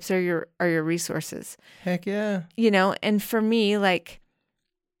partnerships are your resources. Heck yeah. And for me, they're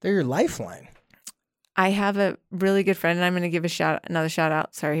your lifeline. I have a really good friend, and I'm going to give another shout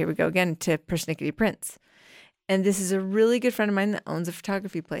out. Sorry, here we go again, to Persnickety Prints. And this is a really good friend of mine that owns a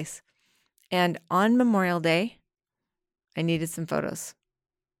photography place. And on Memorial Day, I needed some photos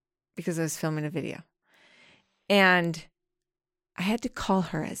because I was filming a video. And I had to call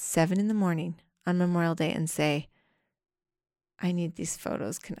her at 7 a.m. on Memorial Day and say, I need these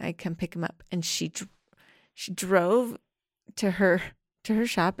photos. Can I come pick them up? And she drove to her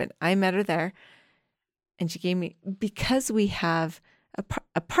shop, and I met her there. And she gave me, because we have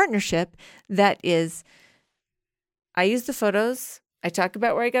a partnership that is, I use the photos. I talk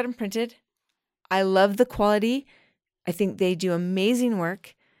about where I got them printed. I love the quality. I think they do amazing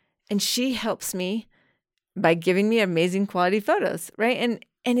work. And she helps me by giving me amazing quality photos, right?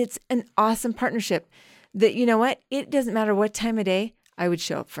 And it's an awesome partnership that, you know what? It doesn't matter what time of day, I would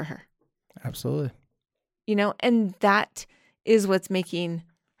show up for her. Absolutely. And that is what's making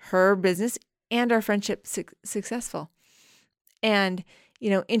her business and our friendship successful. And,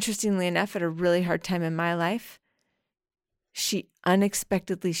 interestingly enough, at a really hard time in my life, she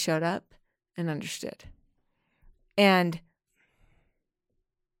unexpectedly showed up and understood. And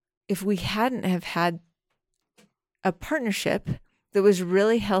if we hadn't have had a partnership that was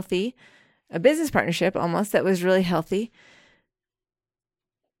really healthy, a business partnership almost that was really healthy,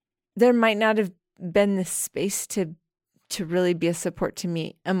 there might not have been this space to really be a support to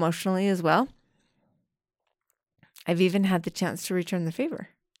me emotionally as well. I've even had the chance to return the favor,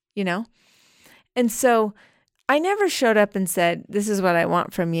 And so I never showed up and said, this is what I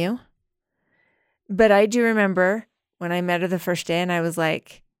want from you. But I do remember when I met her the first day and I was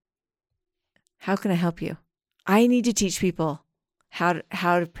like, how can I help you? I need to teach people how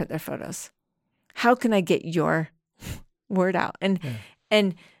to print their photos. How can I get your word out?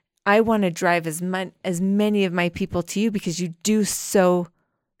 And I want to drive as many of my people to you because you do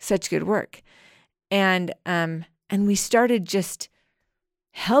such good work. And we started just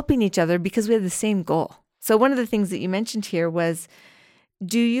helping each other because we had the same goal. So one of the things that you mentioned here was,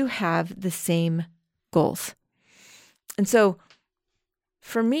 do you have the same goals? And so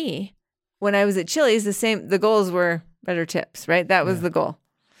for me, when I was at Chili's, the goals were better tips, right? That was the goal.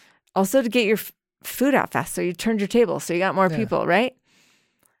 Also to get your food out fast, so you turned your table, so you got more people, right?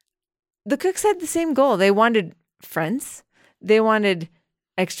 The cooks had the same goal. They wanted friends. They wanted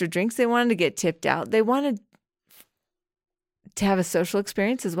extra drinks. They wanted to get tipped out. They wanted to have a social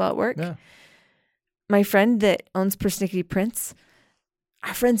experience as well at work. Yeah. My friend that owns Persnickety Prints,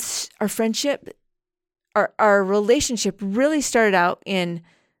 our friendship, our relationship really started out in,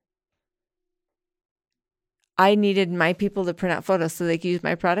 I needed my people to print out photos so they could use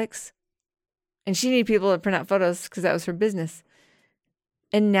my products. And she needed people to print out photos because that was her business.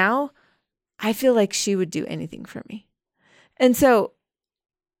 And now I feel like she would do anything for me. And so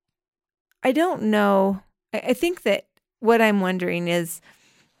I don't know. I think that what I'm wondering is,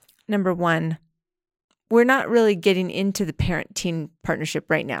 number one, we're not really getting into the parent-teen partnership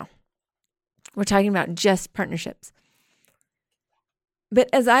right now. We're talking about just partnerships. But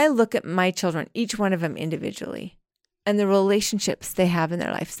as I look at my children, each one of them individually, and the relationships they have in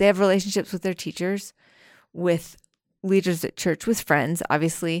their lives, they have relationships with their teachers, with leaders at church, with friends,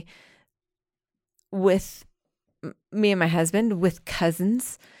 obviously, with me and my husband, with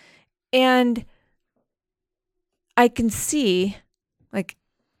cousins. And I can see, like,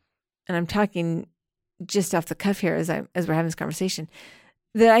 and I'm talking just off the cuff here as we're having this conversation,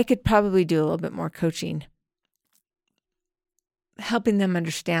 that I could probably do a little bit more coaching, helping them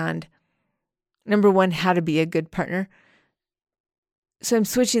understand, number one, how to be a good partner. So I'm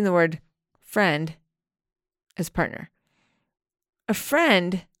switching the word friend as partner. A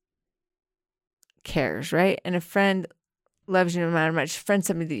friend cares, right? And a friend loves you no matter how much. A friend's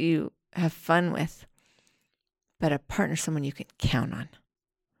somebody that you have fun with. But a partner, someone you can count on.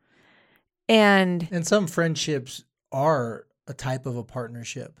 And some friendships are a type of a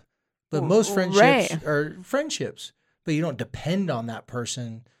partnership. But most friendships are friendships. But you don't depend on that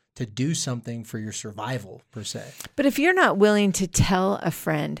person to do something for your survival, per se. But if you're not willing to tell a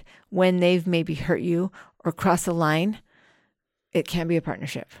friend when they've maybe hurt you or crossed a line, it can't be a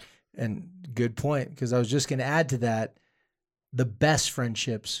partnership. And good point, because I was just going to add to that, the best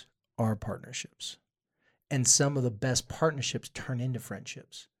friendships are partnerships. And some of the best partnerships turn into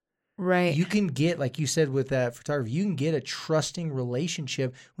friendships. Right. You can get, like you said with that photography, you can get a trusting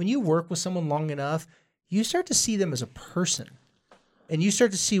relationship. When you work with someone long enough, you start to see them as a person. And you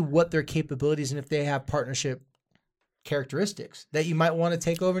start to see what their capabilities and if they have partnership characteristics that you might want to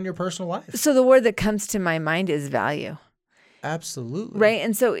take over in your personal life. So the word that comes to my mind is value. Absolutely. Right.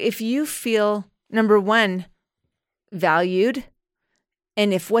 And so if you feel, number one, valued,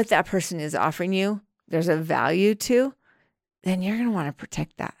 and if what that person is offering you, there's a value to, then you're going to want to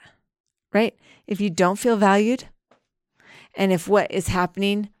protect that. Right? If you don't feel valued, and if what is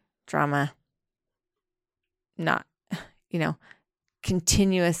happening, drama, not,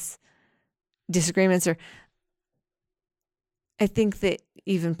 continuous disagreements, or I think that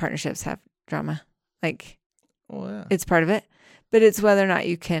even partnerships have drama. Like, It's part of it, but it's whether or not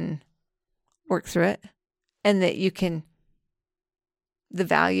you can work through it, and that you can, the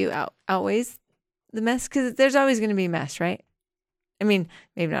value outweighs the mess, because there's always going to be mess, right? I mean,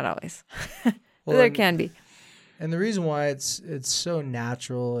 maybe not always, but there can be. And the reason why it's so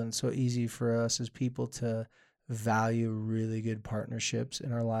natural and so easy for us as people to value really good partnerships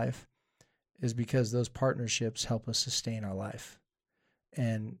in our life is because those partnerships help us sustain our life.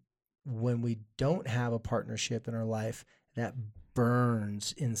 And when we don't have a partnership in our life, that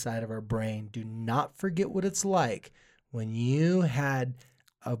burns inside of our brain. Do not forget what it's like when you had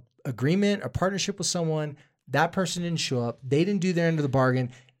a agreement, a partnership with someone, that person didn't show up, they didn't do their end of the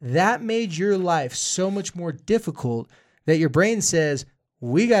bargain. That made your life so much more difficult that your brain says,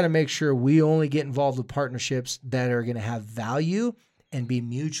 we got to make sure we only get involved with partnerships that are going to have value and be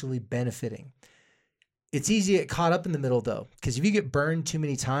mutually benefiting. It's easy to get caught up in the middle, though, because if you get burned too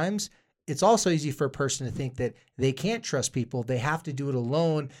many times, it's also easy for a person to think that they can't trust people, they have to do it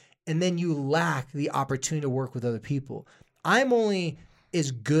alone, and then you lack the opportunity to work with other people. I'm only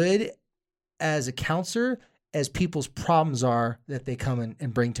as good as a counselor as people's problems are that they come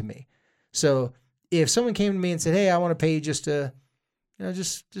and bring to me. So if someone came to me and said, hey, I want to pay you just to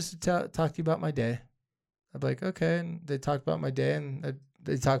talk to you about my day, I'd be like, okay. And they talk about my day and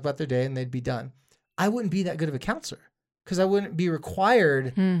they talk about their day and they'd be done. I wouldn't be that good of a counselor because I wouldn't be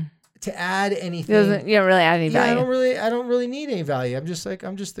required to add anything. You don't really add any value. I don't really need any value. I'm just the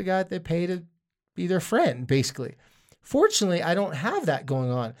guy that they pay to be their friend, basically. Fortunately, I don't have that going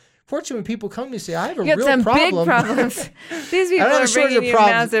on. Fortunately, when people come to me and say, I have a real problem. Big problems. These people are bringing you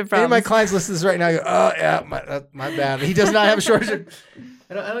massive problems. Any of my clients listen to this right now, go, oh, yeah, my bad. He does not have a shortage of...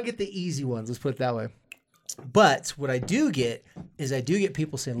 I don't get the easy ones, let's put it that way. But what I do get is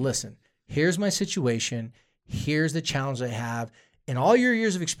people saying, listen, here's my situation. Here's the challenge I have. In all your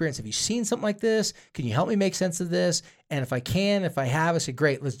years of experience, have you seen something like this? Can you help me make sense of this? And if I have, I say,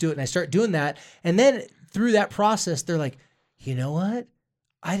 great, let's do it. And I start doing that. And then through that process, they're like, you know what?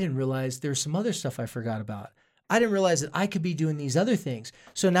 I didn't realize there's some other stuff I forgot about. I didn't realize that I could be doing these other things.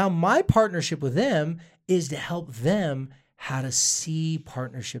 So now my partnership with them is to help them how to see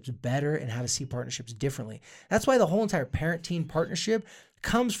partnerships better and how to see partnerships differently. That's why the whole entire parent-teen partnership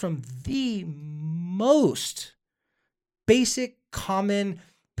comes from the most basic, common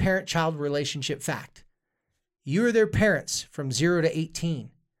parent-child relationship fact. You're their parents from 0 to 18.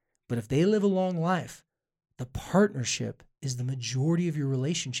 But if they live a long life, the partnership is the majority of your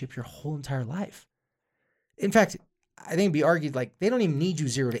relationship your whole entire life. In fact, I think it'd be argued like they don't even need you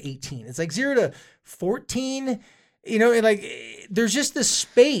 0 to 18. It's like 0 to 14, and like there's just this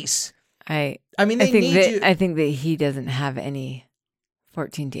space. I mean, I think that he doesn't have any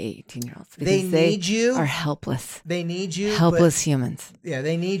 14 to 18-year-olds because they need you. Are helpless. They need you. Helpless humans. Yeah,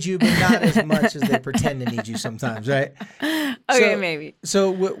 they need you, but not as much as they pretend to need you sometimes, right? Okay, maybe.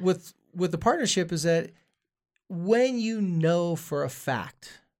 So with the partnership is that when you know for a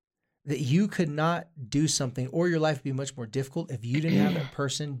fact that you could not do something or your life would be much more difficult if you didn't have that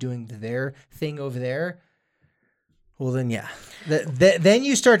person doing their thing over there, well, then, yeah. Then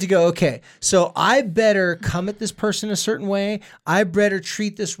you start to go, okay, so I better come at this person a certain way. I better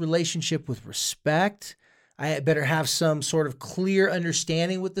treat this relationship with respect. I better have some sort of clear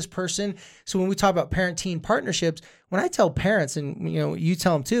understanding with this person. So when we talk about parent-teen partnerships, when I tell parents, and you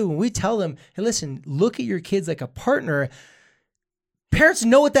tell them too, when we tell them, hey, listen, look at your kids like a partner, parents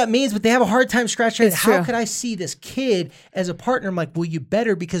know what that means, but they have a hard time scratching it. How could I see this kid as a partner? I'm like, well, you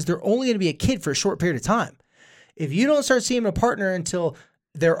better, because they're only going to be a kid for a short period of time. If you don't start seeing them a partner until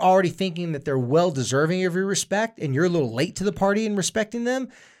they're already thinking that they're well deserving of your respect and you're a little late to the party in respecting them,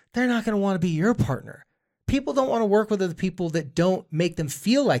 they're not going to want to be your partner. People don't want to work with other people that don't make them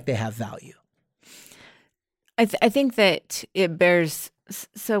feel like they have value. I think that it bears.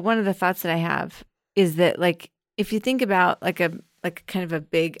 So one of the thoughts that I have is that, like, if you think about like a kind of a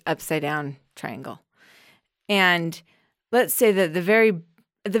big upside down triangle, and let's say that at the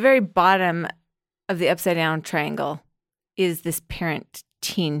very bottom of the upside down triangle is this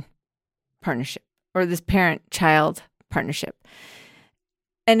parent-teen partnership or this parent-child partnership.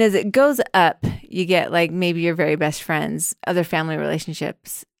 And as it goes up, you get like maybe your very best friends, other family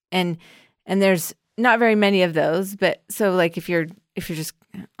relationships. And there's not very many of those, but so like if you're just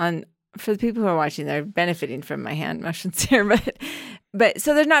on, for the people who are watching, they're benefiting from my hand motions here, but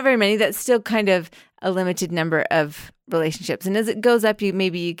so there's not very many. That's still kind of a limited number of relationships. And as it goes up,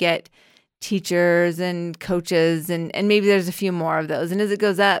 you get teachers and coaches and maybe there's a few more of those. And as it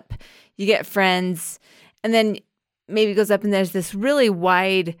goes up, you get friends, and then maybe it goes up and there's this really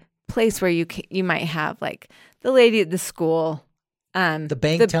wide place where you might have like the lady at the school, the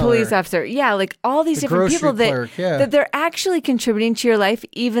bank the teller, police officer. Yeah. Like all these different people that they're actually contributing to your life,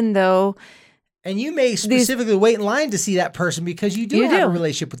 even though. And you may specifically wait in line to see that person because you do have a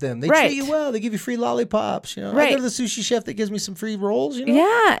relationship with them. They treat you well. They give you free lollipops. I go to the sushi chef that gives me some free rolls.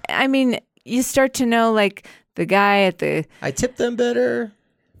 Yeah. I mean, you start to know like the guy at the... I tip them better.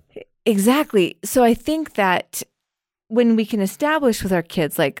 Exactly. So I think that when we can establish with our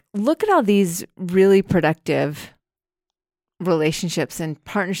kids, like, look at all these really productive relationships and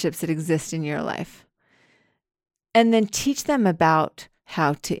partnerships that exist in your life, and then teach them about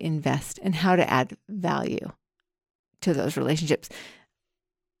how to invest and how to add value to those relationships.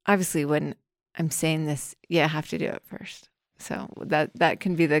 Obviously, when I'm saying this, I have to do it first. So that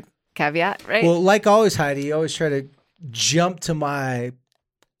can be the caveat, right? Well, like always, Heidi, you always try to jump to my...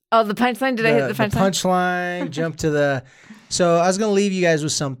 Oh, the punchline? Did I hit the punchline? The punchline, jump to the... So I was going to leave you guys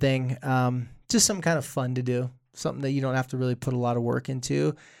with something, just something kind of fun to do, something that you don't have to really put a lot of work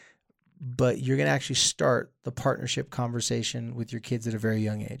into, but you're going to actually start the partnership conversation with your kids at a very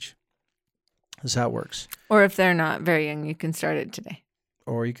young age. That's how it works. Or if they're not very young, you can start it today.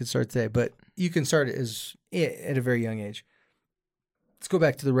 Or you can start today, but you can start it at a very young age. Let's go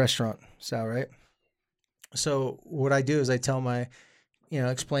back to the restaurant, Sal, right? So what I do is I tell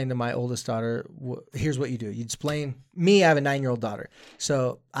explain to my oldest daughter, here's what you do. You explain, I have a 9-year-old daughter.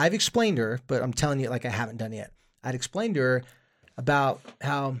 So I've explained to her, but I'm telling you like I haven't done yet. I'd explained to her about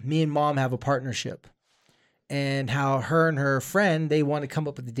how me and mom have a partnership and how her and her friend, they want to come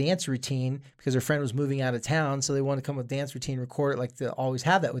up with a dance routine because her friend was moving out of town. So they want to come up with a dance routine, record it, like to always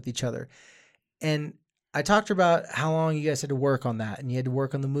have that with each other. And I talked to her about how long you guys had to work on that, and you had to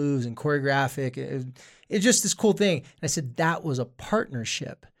work on the moves and choreographic. It's just this cool thing. And I said, that was a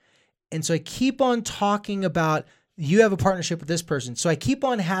partnership. And so I keep on talking about, you have a partnership with this person. So I keep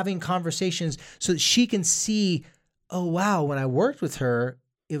on having conversations so that she can see, oh, wow, when I worked with her,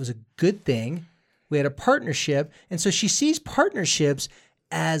 it was a good thing. We had a partnership. And so she sees partnerships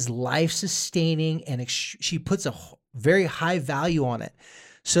as life-sustaining, and she puts a very high value on it.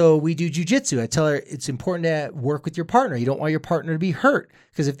 So we do jujitsu. I tell her it's important to work with your partner. You don't want your partner to be hurt,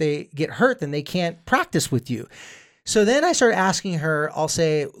 because if they get hurt, then they can't practice with you. So then I start asking her, I'll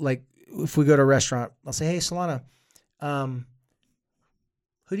say, like, if we go to a restaurant, I'll say, hey, Solana,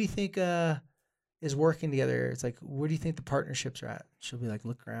 who do you think is working together? It's like, where do you think the partnerships are at? She'll be like,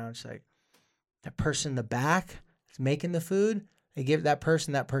 look around. She's like, that person in the back is making the food. They give that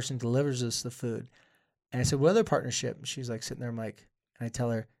person delivers us the food. And I said, what other partnership? And she's like sitting there. I'm like, and I tell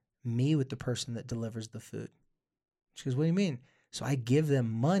her, me with the person that delivers the food. She goes, what do you mean? So I give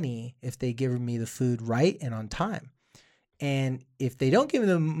them money if they give me the food right and on time. And if they don't give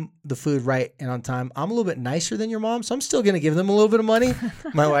them the food right and on time, I'm a little bit nicer than your mom, so I'm still going to give them a little bit of money.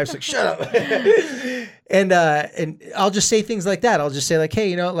 My wife's like, shut up. And I'll just say things like that. I'll just say like, hey,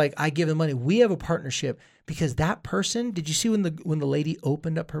 you know, like I give them money. We have a partnership because that person, did you see when the lady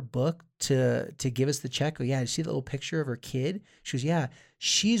opened up her book to give us the check? Oh yeah, did you see the little picture of her kid? She goes, yeah,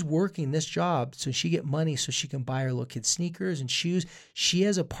 she's working this job so she get money so she can buy her little kid sneakers and shoes. She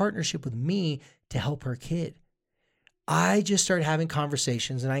has a partnership with me to help her kid. I just started having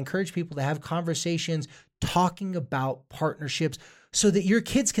conversations, and I encourage people to have conversations talking about partnerships so that your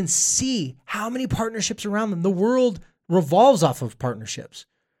kids can see how many partnerships around them. The world revolves off of partnerships.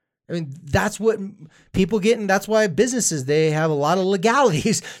 I mean, that's what people get, and that's why businesses, they have a lot of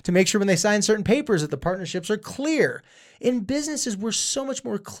legalities to make sure when they sign certain papers that the partnerships are clear. In businesses, we're so much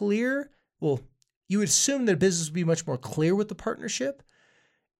more clear. Well, you would assume that a business would be much more clear with the partnership.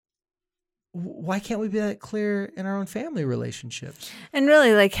 Why can't we be that clear in our own family relationships? And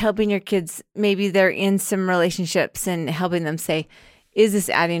really like helping your kids, maybe they're in some relationships and helping them say, is this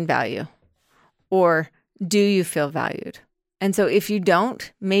adding value? Or do you feel valued? And so if you don't,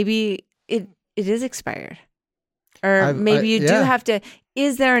 maybe it is expired. Or maybe you do have to,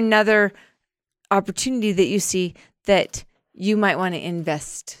 is there another opportunity that you see that you might want to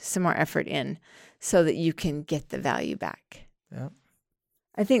invest some more effort in so that you can get the value back? Yeah.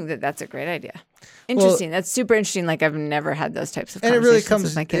 I think that's a great idea. Interesting. That's super interesting. Like I've never had those types of conversations and it really comes,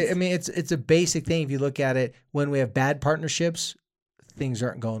 with my kids. I mean, it's a basic thing. If you look at it, when we have bad partnerships, things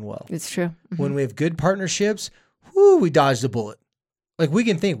aren't going well. It's true. Mm-hmm. When we have good partnerships, we dodged a bullet. Like we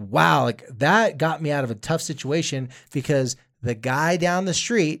can think, wow, like that got me out of a tough situation because the guy down the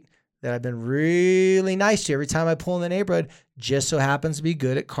street that I've been really nice to every time I pull in the neighborhood just so happens to be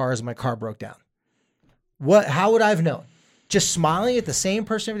good at cars and my car broke down. How would I have known? Just smiling at the same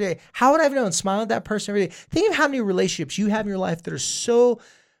person every day. How would I have known smiling at that person every day? Think of how many relationships you have in your life that are so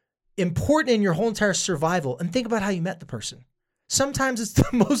important in your whole entire survival, and think about how you met the person. Sometimes it's the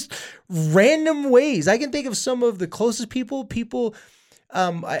most random ways. I can think of some of the closest people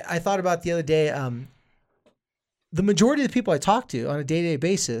I thought about the other day. The majority of the people I talk to on a day-to-day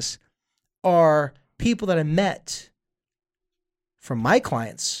basis are people that I met from my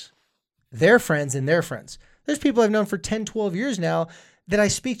clients, their friends, and their friends. There's people I've known for 10, 12 years now that I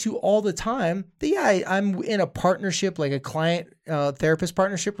speak to all the time. I'm in a partnership, like a client therapist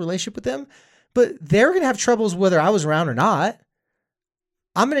partnership relationship with them, but they're going to have troubles whether I was around or not.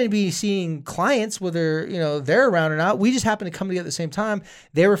 I'm going to be seeing clients whether, they're around or not. We just happen to come together at the same time.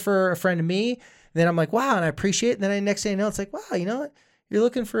 They refer a friend to me. Then I'm like, wow, and I appreciate it. And then the next thing I know, it's like, wow, you know what? You're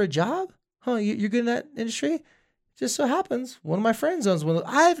looking for a job? Huh? You're good in that industry? Just so happens one of my friends owns one.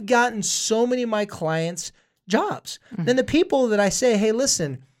 I've gotten so many of my clients jobs. Mm-hmm. Then the people that I say, hey,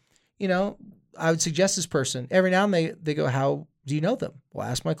 listen, I would suggest this person. Every now and then they go, how do you know them? Well,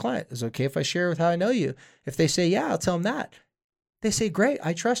 ask my client. Is it okay if I share with how I know you? If they say, yeah, I'll tell them that. They say, great,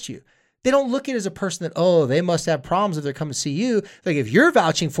 I trust you. They don't look at it as a person that, they must have problems if they're coming to see you. Like if you're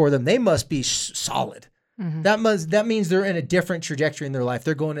vouching for them, they must be solid. Mm-hmm. That means they're in a different trajectory in their life.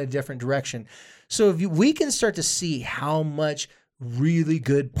 They're going in a different direction. So we can start to see how much really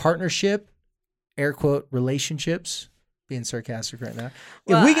good partnership, air quote, relationships, being sarcastic right now.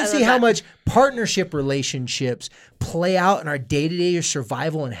 If we can see how much partnership relationships play out in our day-to-day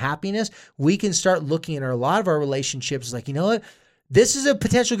survival and happiness, we can start looking at a lot of our relationships like, you know what? This is a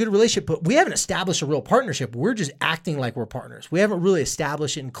potential good relationship, but we haven't established a real partnership. We're just acting like we're partners. We haven't really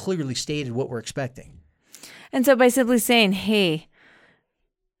established it and clearly stated what we're expecting. And so by simply saying, hey,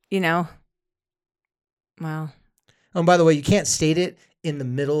 well. And by the way, you can't state it in the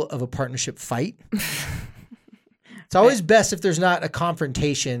middle of a partnership fight. It's always best if there's not a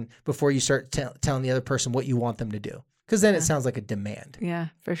confrontation before you start telling the other person what you want them to do, because then it sounds like a demand. Yeah,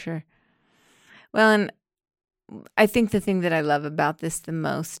 for sure. Well, and I think the thing that I love about this the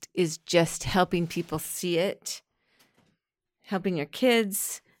most is just helping people see it, helping your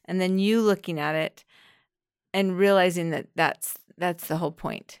kids, and then you looking at it and realizing that that's the whole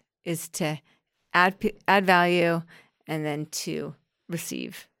point, is to add value and then to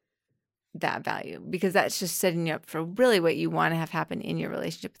receive that value, because that's just setting you up for really what you want to have happen in your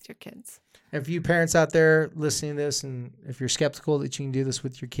relationship with your kids. If you parents out there listening to this, and if you're skeptical that you can do this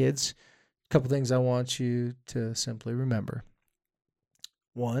with your kids, a couple things I want you to simply remember.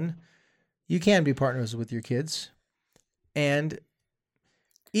 One, you can be partners with your kids. And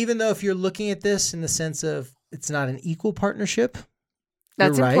even though if you're looking at this in the sense of it's not an equal partnership,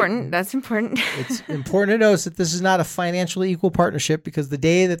 That's You're right. important. That's important. It's important to notice that this is not a financially equal partnership, because the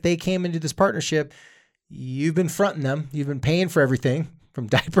day that they came into this partnership, you've been fronting them. You've been paying for everything from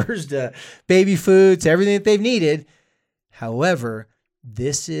diapers to baby food to everything that they've needed. However,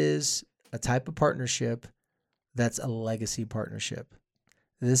 this is a type of partnership that's a legacy partnership.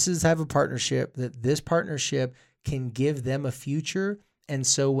 This is the type of partnership that this partnership can give them a future. And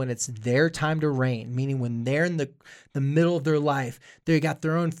so when it's their time to reign, meaning when they're in the middle of their life, they got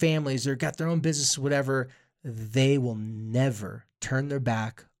their own families, they've got their own business, whatever, they will never turn their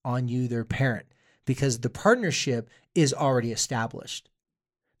back on you, their parent, because the partnership is already established.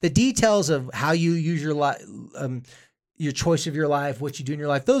 The details of how you use your life, your choice of your life, what you do in your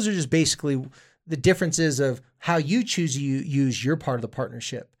life, those are just basically the differences of how you choose to use your part of the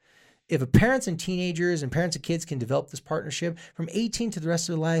partnership. If a parents and teenagers and parents and kids can develop this partnership from 18 to the rest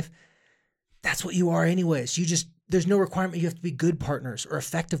of their life, that's what you are anyways. There's no requirement you have to be good partners or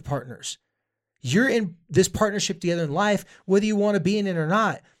effective partners. You're in this partnership together in life, whether you want to be in it or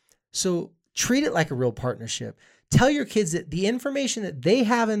not. So treat it like a real partnership. Tell your kids that the information that they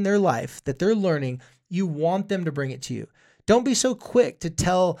have in their life, that they're learning, you want them to bring it to you. Don't be so quick to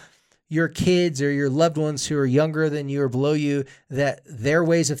tell your kids or your loved ones who are younger than you or below you that their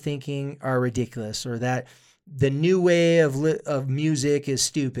ways of thinking are ridiculous, or that the new way of music is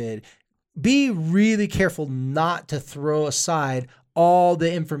stupid. Be really careful not to throw aside all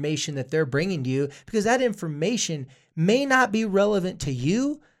the information that they're bringing to you, because that information may not be relevant to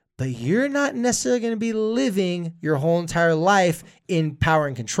you, but you're not necessarily going to be living your whole entire life in power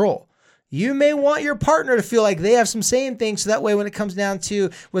and control. You may want your partner to feel like they have some say in things, so that way when it comes down to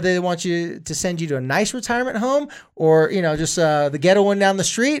whether they want you to send you to a nice retirement home or, just the ghetto one down the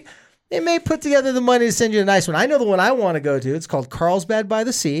street, they may put together the money to send you a nice one. I know the one I want to go to. It's called Carlsbad by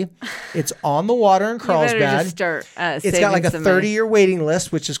the Sea. It's on the water in Carlsbad. You better just start it's got like a 30-year waiting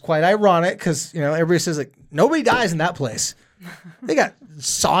list, which is quite ironic because, everybody says like nobody dies in that place. They got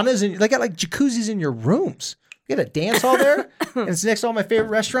saunas and they got like jacuzzis in your rooms. You got a dance hall there, and it's next to all my favorite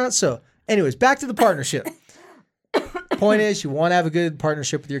restaurants. So anyways, back to the partnership. Point is, you want to have a good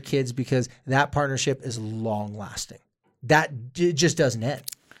partnership with your kids because that partnership is long lasting. It just doesn't end.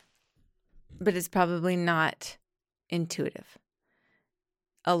 But it's probably not intuitive.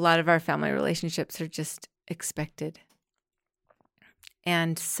 A lot of our family relationships are just expected.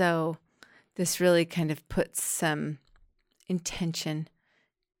 And so this really kind of puts some intention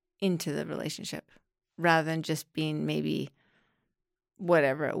into the relationship rather than just being maybe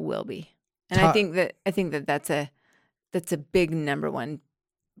whatever it will be. And I think that that's a big number one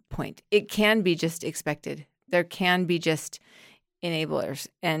point. It can be just expected. There can be just enablers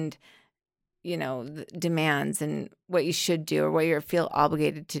and demands and what you should do or what you feel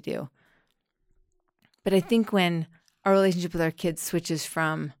obligated to do. But I think when our relationship with our kids switches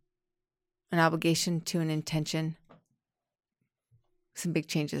from an obligation to an intention, some big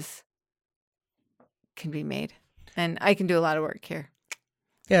changes can be made. And I can do a lot of work here.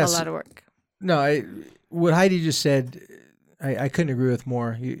 Yes. A lot of work. No, what Heidi just said, I couldn't agree with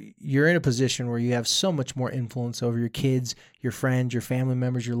more. You're in a position where you have so much more influence over your kids, your friends, your family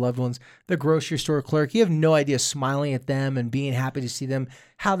members, your loved ones, the grocery store clerk. You have no idea smiling at them and being happy to see them,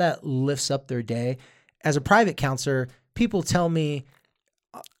 how that lifts up their day. As a private counselor, people tell me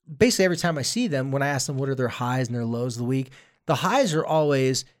basically every time I see them, when I ask them what are their highs and their lows of the week, the highs are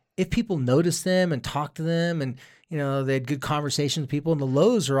always if people notice them and talk to them and, they had good conversations with people, and the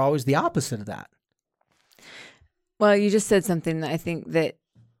lows are always the opposite of that. Well, you just said something that I think that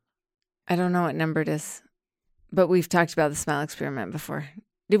I don't know what number it is, but we've talked about the smile experiment before.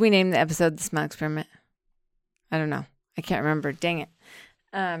 Did we name the episode the smile experiment? I don't know. I can't remember. Dang it.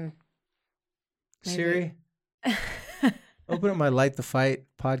 Siri, open up my Light the Fight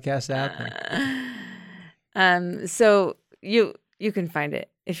podcast app. So you can find it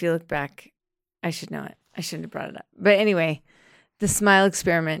if you look back. I should know it. I shouldn't have brought it up. But anyway, the smile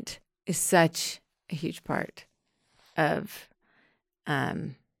experiment is such a huge part of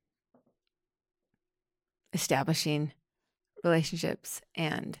establishing relationships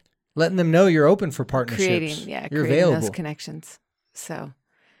and letting them know you're open for partnerships. You're creating available. Those connections. So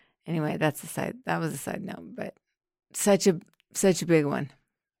anyway, that was a side note, but such a big one.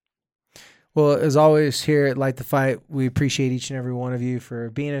 Well, as always here at Light the Fight, we appreciate each and every one of you for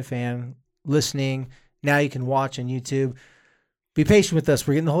being a fan, listening. Now you can watch on YouTube. Be patient with us.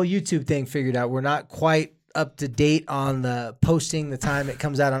 We're getting the whole YouTube thing figured out. We're not quite up to date on the posting, the time it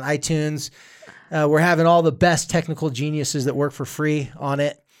comes out on iTunes. We're having all the best technical geniuses that work for free on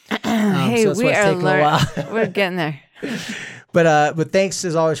it. Hey, so we are learning. We're getting there. But thanks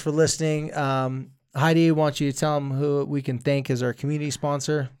as always for listening. Heidi, why don't you tell them who we can thank as our community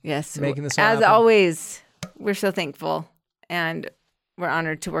sponsor? Yes. Making this all as happen? always, we're so thankful and we're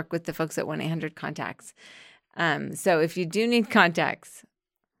honored to work with the folks at 1-800-CONTACTS. So if you do need contacts,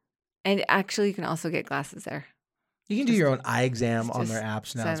 and actually you can also get glasses there. You can do your own eye exam on their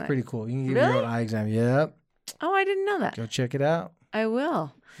apps now. It's pretty cool. You can give your own eye exam. Yep. Oh, I didn't know that. Go check it out. I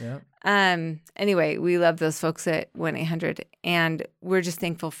will. Yep. Anyway, we love those folks at 1-800, and we're just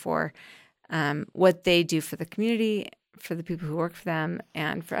thankful for what they do for the community, for the people who work for them,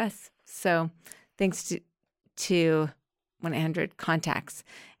 and for us. So thanks to 1-800-CONTACTS.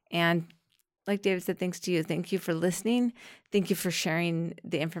 And like David said, thanks to you. Thank you for listening. Thank you for sharing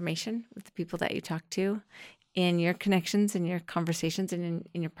the information with the people that you talk to in your connections, in your conversations, and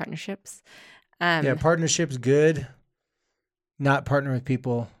in your partnerships. Partnership's good. Not partner with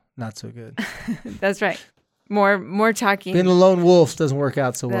people, not so good. That's right. More talking. Being a lone wolf doesn't work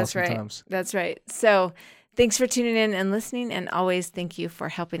out so well sometimes. That's right. So thanks for tuning in and listening. And always thank you for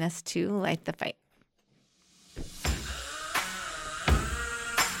helping us to light the fight.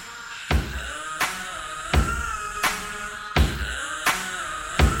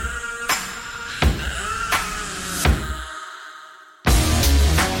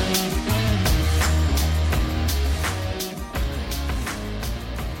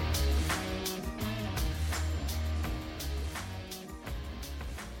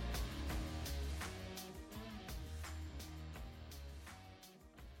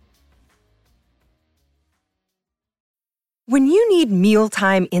 When you need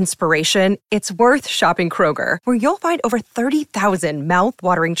mealtime inspiration, it's worth shopping Kroger, where you'll find over 30,000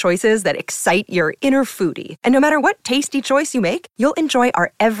 mouth-watering choices that excite your inner foodie. And no matter what tasty choice you make, you'll enjoy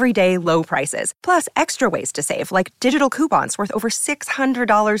our everyday low prices, plus extra ways to save, like digital coupons worth over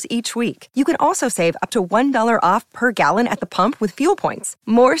 $600 each week. You can also save up to $1 off per gallon at the pump with fuel points.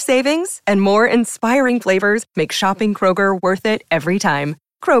 More savings and more inspiring flavors make shopping Kroger worth it every time.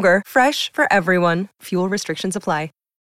 Kroger, fresh for everyone. Fuel restrictions apply.